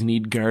these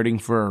need guarding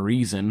for a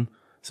reason.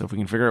 So if we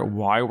can figure out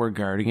why we're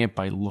guarding it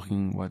by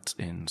looking what's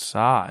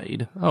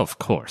inside. Oh, of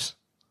course.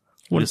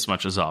 As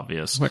much as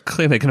obvious. We're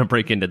clearly going to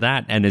break into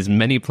that, and as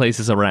many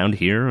places around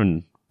here,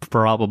 and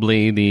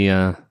probably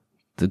the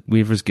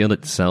Weaver's Guild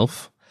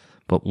itself.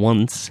 But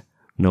once,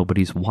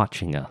 nobody's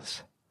watching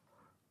us.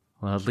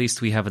 Well, at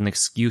least we have an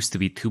excuse to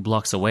be 2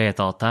 blocks away at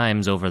all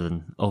times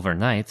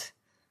overnight.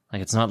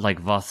 Like, it's not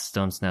like Voth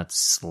Stonesnout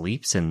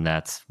sleeps in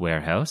that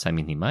warehouse. I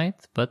mean, he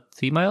might, but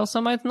he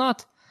also might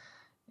not.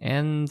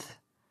 And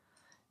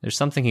there's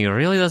something he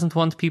really doesn't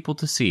want people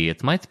to see.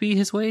 It might be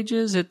his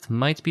wages, it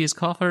might be his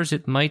coffers,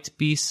 it might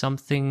be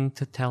something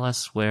to tell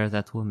us where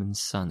that woman's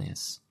son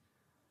is.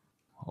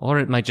 Or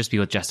it might just be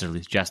what Jasper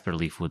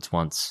Leafwoods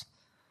wants.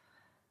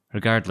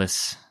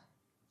 Regardless,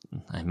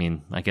 I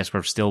mean, I guess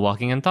we're still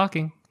walking and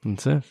talking.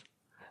 That's it.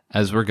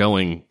 As we're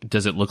going,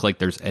 does it look like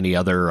there's any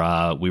other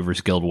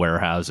Weaver's Guild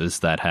warehouses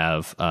that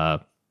have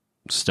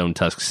Stone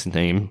Tusk's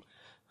name?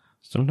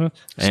 Stone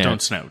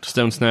Snout.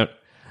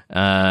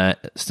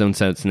 Stone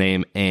Snout's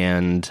name,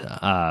 and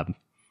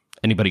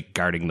anybody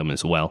guarding them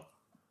as well.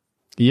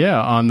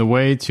 Yeah, on the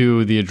way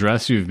to the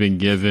address you've been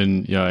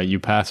given, you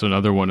pass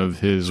another one of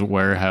his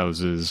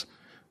warehouses.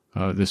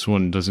 This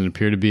one doesn't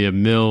appear to be a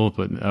mill,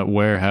 but a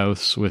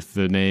warehouse with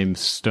the name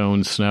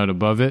Stone Snout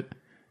above it.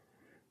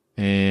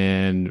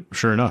 And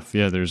sure enough,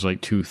 there's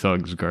like 2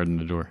 thugs guarding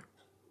the door.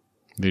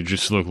 They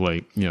just look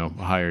like,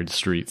 hired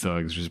street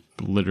thugs, just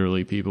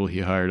literally people he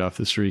hired off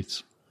the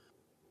streets.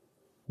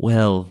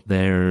 Well,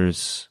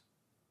 there's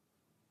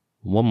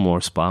one more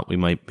spot we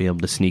might be able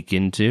to sneak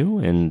into,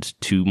 and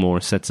 2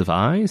 more sets of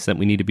eyes that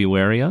we need to be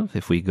wary of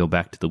if we go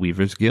back to the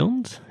Weavers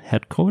Guild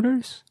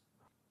headquarters.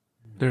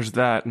 There's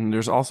that, and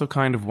there's also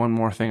kind of one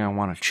more thing I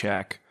want to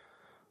check.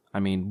 I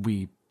mean,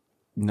 we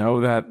know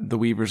that the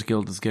Weavers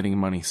Guild is getting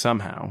money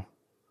somehow.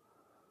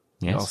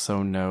 Yes. We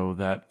also know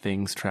that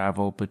things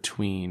travel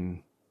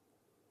between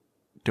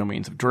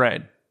domains of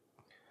dread.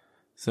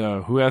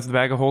 So, who has the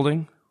bag of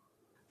holding?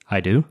 I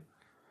do.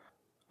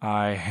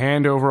 I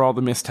hand over all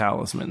the mist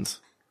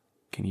talismans.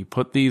 Can you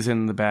put these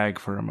in the bag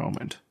for a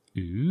moment?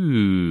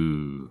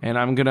 Ooh. And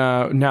I'm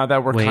gonna, now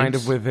that we're Wait. kind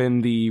of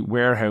within the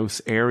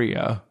warehouse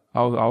area,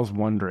 I was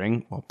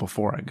wondering, well,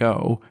 before I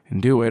go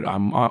and do it,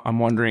 I'm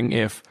wondering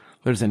if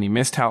there's any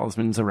mist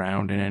talismans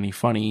around and any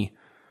funny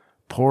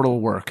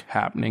portal work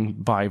happening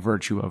by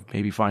virtue of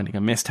maybe finding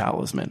a mist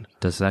talisman.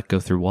 Does that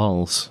go through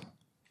walls?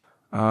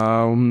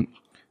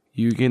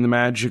 You gain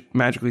the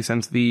magically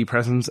sense the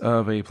presence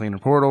of a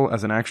planar portal.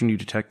 As an action, you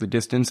detect the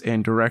distance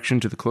and direction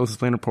to the closest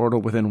planar portal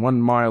within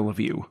 1 mile of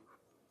you.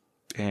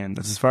 And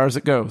that's as far as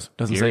it goes.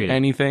 Doesn't Period. say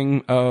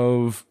anything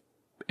of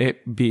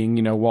it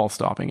being, wall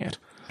stopping it.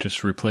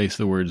 Just replace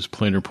the words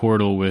planar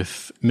portal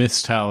with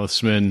mist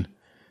talisman,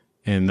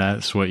 and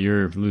that's what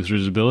your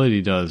loser's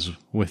ability does.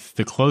 With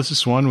the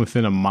closest one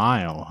within a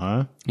mile,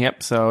 huh?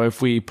 Yep. So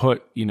if we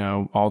put,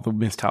 all the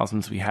mist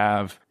talismans we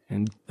have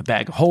in the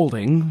bag of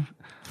holding,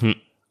 We've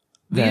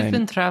then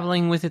been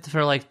traveling with it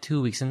for like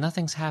 2 weeks and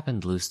nothing's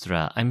happened,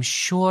 Lustra. I'm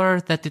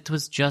sure that it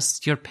was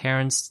just your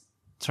parents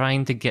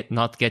trying to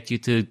not get you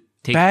to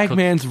take...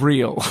 Bagman's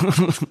real.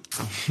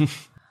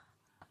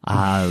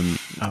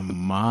 A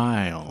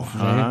mile,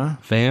 huh?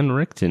 Van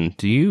Richten,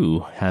 do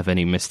you have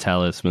any mist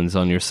talismans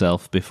on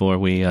yourself before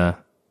we...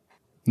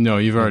 No,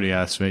 you've already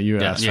asked me. You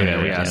asked me.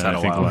 we asked that I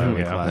a think while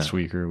ago. last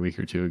week or a week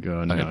or 2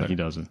 ago. No, he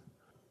doesn't.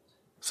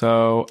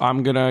 So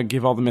I'm going to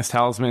give all the mist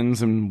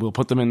talismans and we'll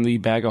put them in the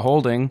bag of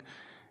holding.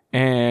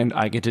 And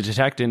I get to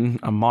detect in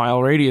a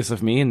mile radius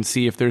of me and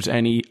see if there's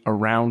any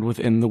around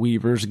within the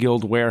Weavers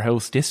Guild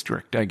warehouse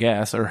district, I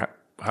guess, or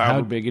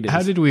however big it is.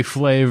 How did we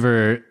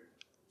flavor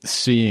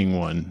seeing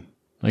one?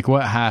 Like,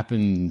 what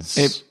happens?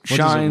 It what does it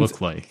shines- look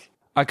like?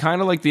 I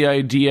kind of like the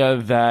idea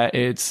that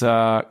it's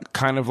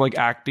kind of like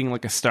acting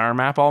like a star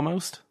map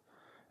almost.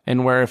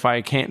 And where if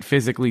I can't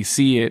physically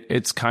see it,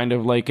 it's kind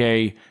of like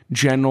a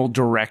general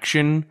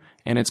direction.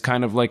 And it's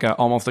kind of like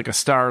almost like a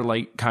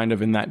starlight kind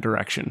of in that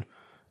direction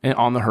and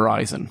on the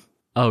horizon.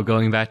 Oh,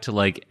 going back to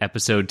like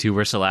episode 2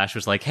 where Salash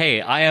was like, hey,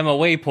 I am a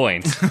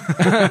waypoint.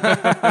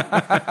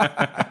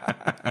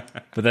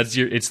 But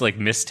it's like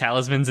mist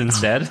talismans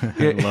instead.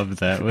 I love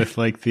that with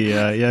like the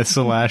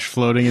Salash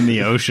floating in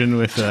the ocean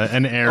with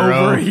an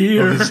arrow Over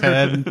here. over his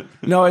head.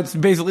 No, it's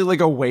basically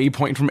like a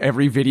waypoint from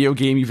every video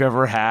game you've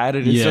ever had.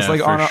 And it's just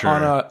like for on sure.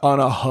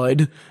 a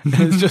HUD. And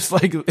it's just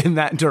like in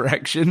that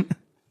direction.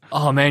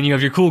 Oh man, you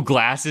have your cool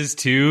glasses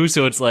too,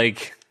 so it's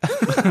like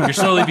you're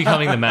slowly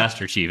becoming the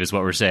Master Chief is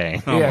what we're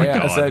saying.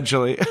 yeah,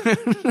 essentially.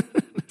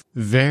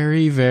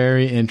 Very,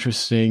 very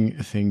interesting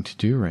thing to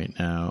do right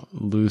now.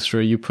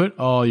 Lustra, you put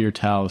all your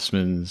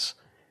talismans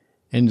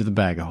into the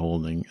bag of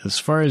holding. As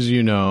far as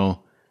you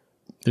know,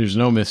 there's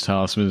no mist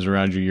talismans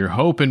around you. You're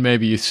hoping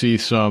maybe you see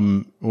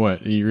some...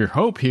 What? Your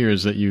hope here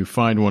is that you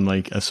find one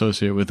like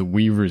associated with the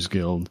Weavers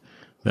Guild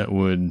that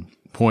would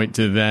point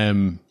to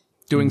them...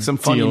 Doing some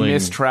funny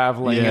mist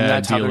traveling, and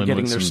that's how they're dealing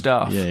getting with their some-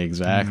 stuff. Yeah,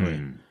 exactly.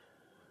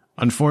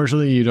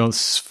 Unfortunately, you don't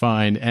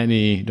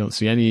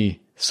see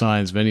any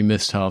signs of any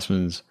mist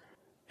talismans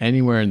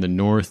anywhere in the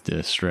North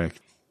District.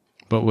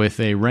 But with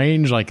a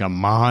range like a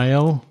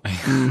mile,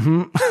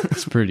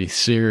 it's pretty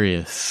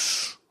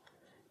serious.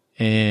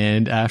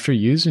 And after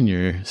using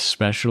your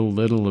special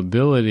little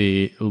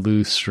ability,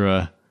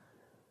 Lustra,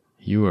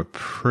 you are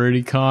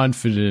pretty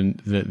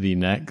confident that the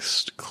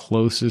next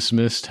closest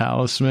mist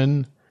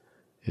talisman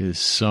is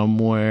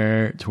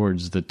somewhere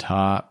towards the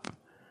top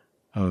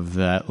of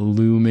that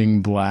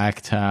looming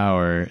black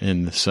tower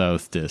in the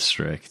South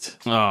District.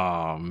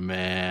 Oh,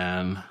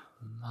 man.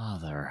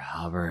 Mother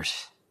Hubbard.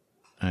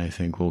 I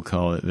think we'll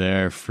call it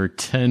there for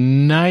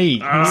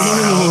tonight.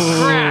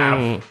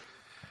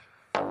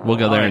 We'll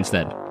go there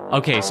instead.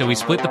 Okay, so we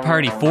split the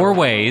party 4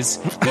 ways.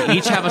 We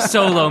each have a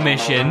solo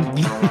mission,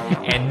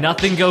 and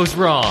nothing goes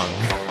wrong.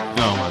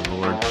 Oh, my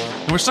lord.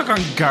 And we're stuck on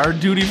guard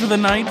duty for the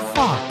night?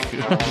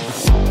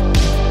 Fuck.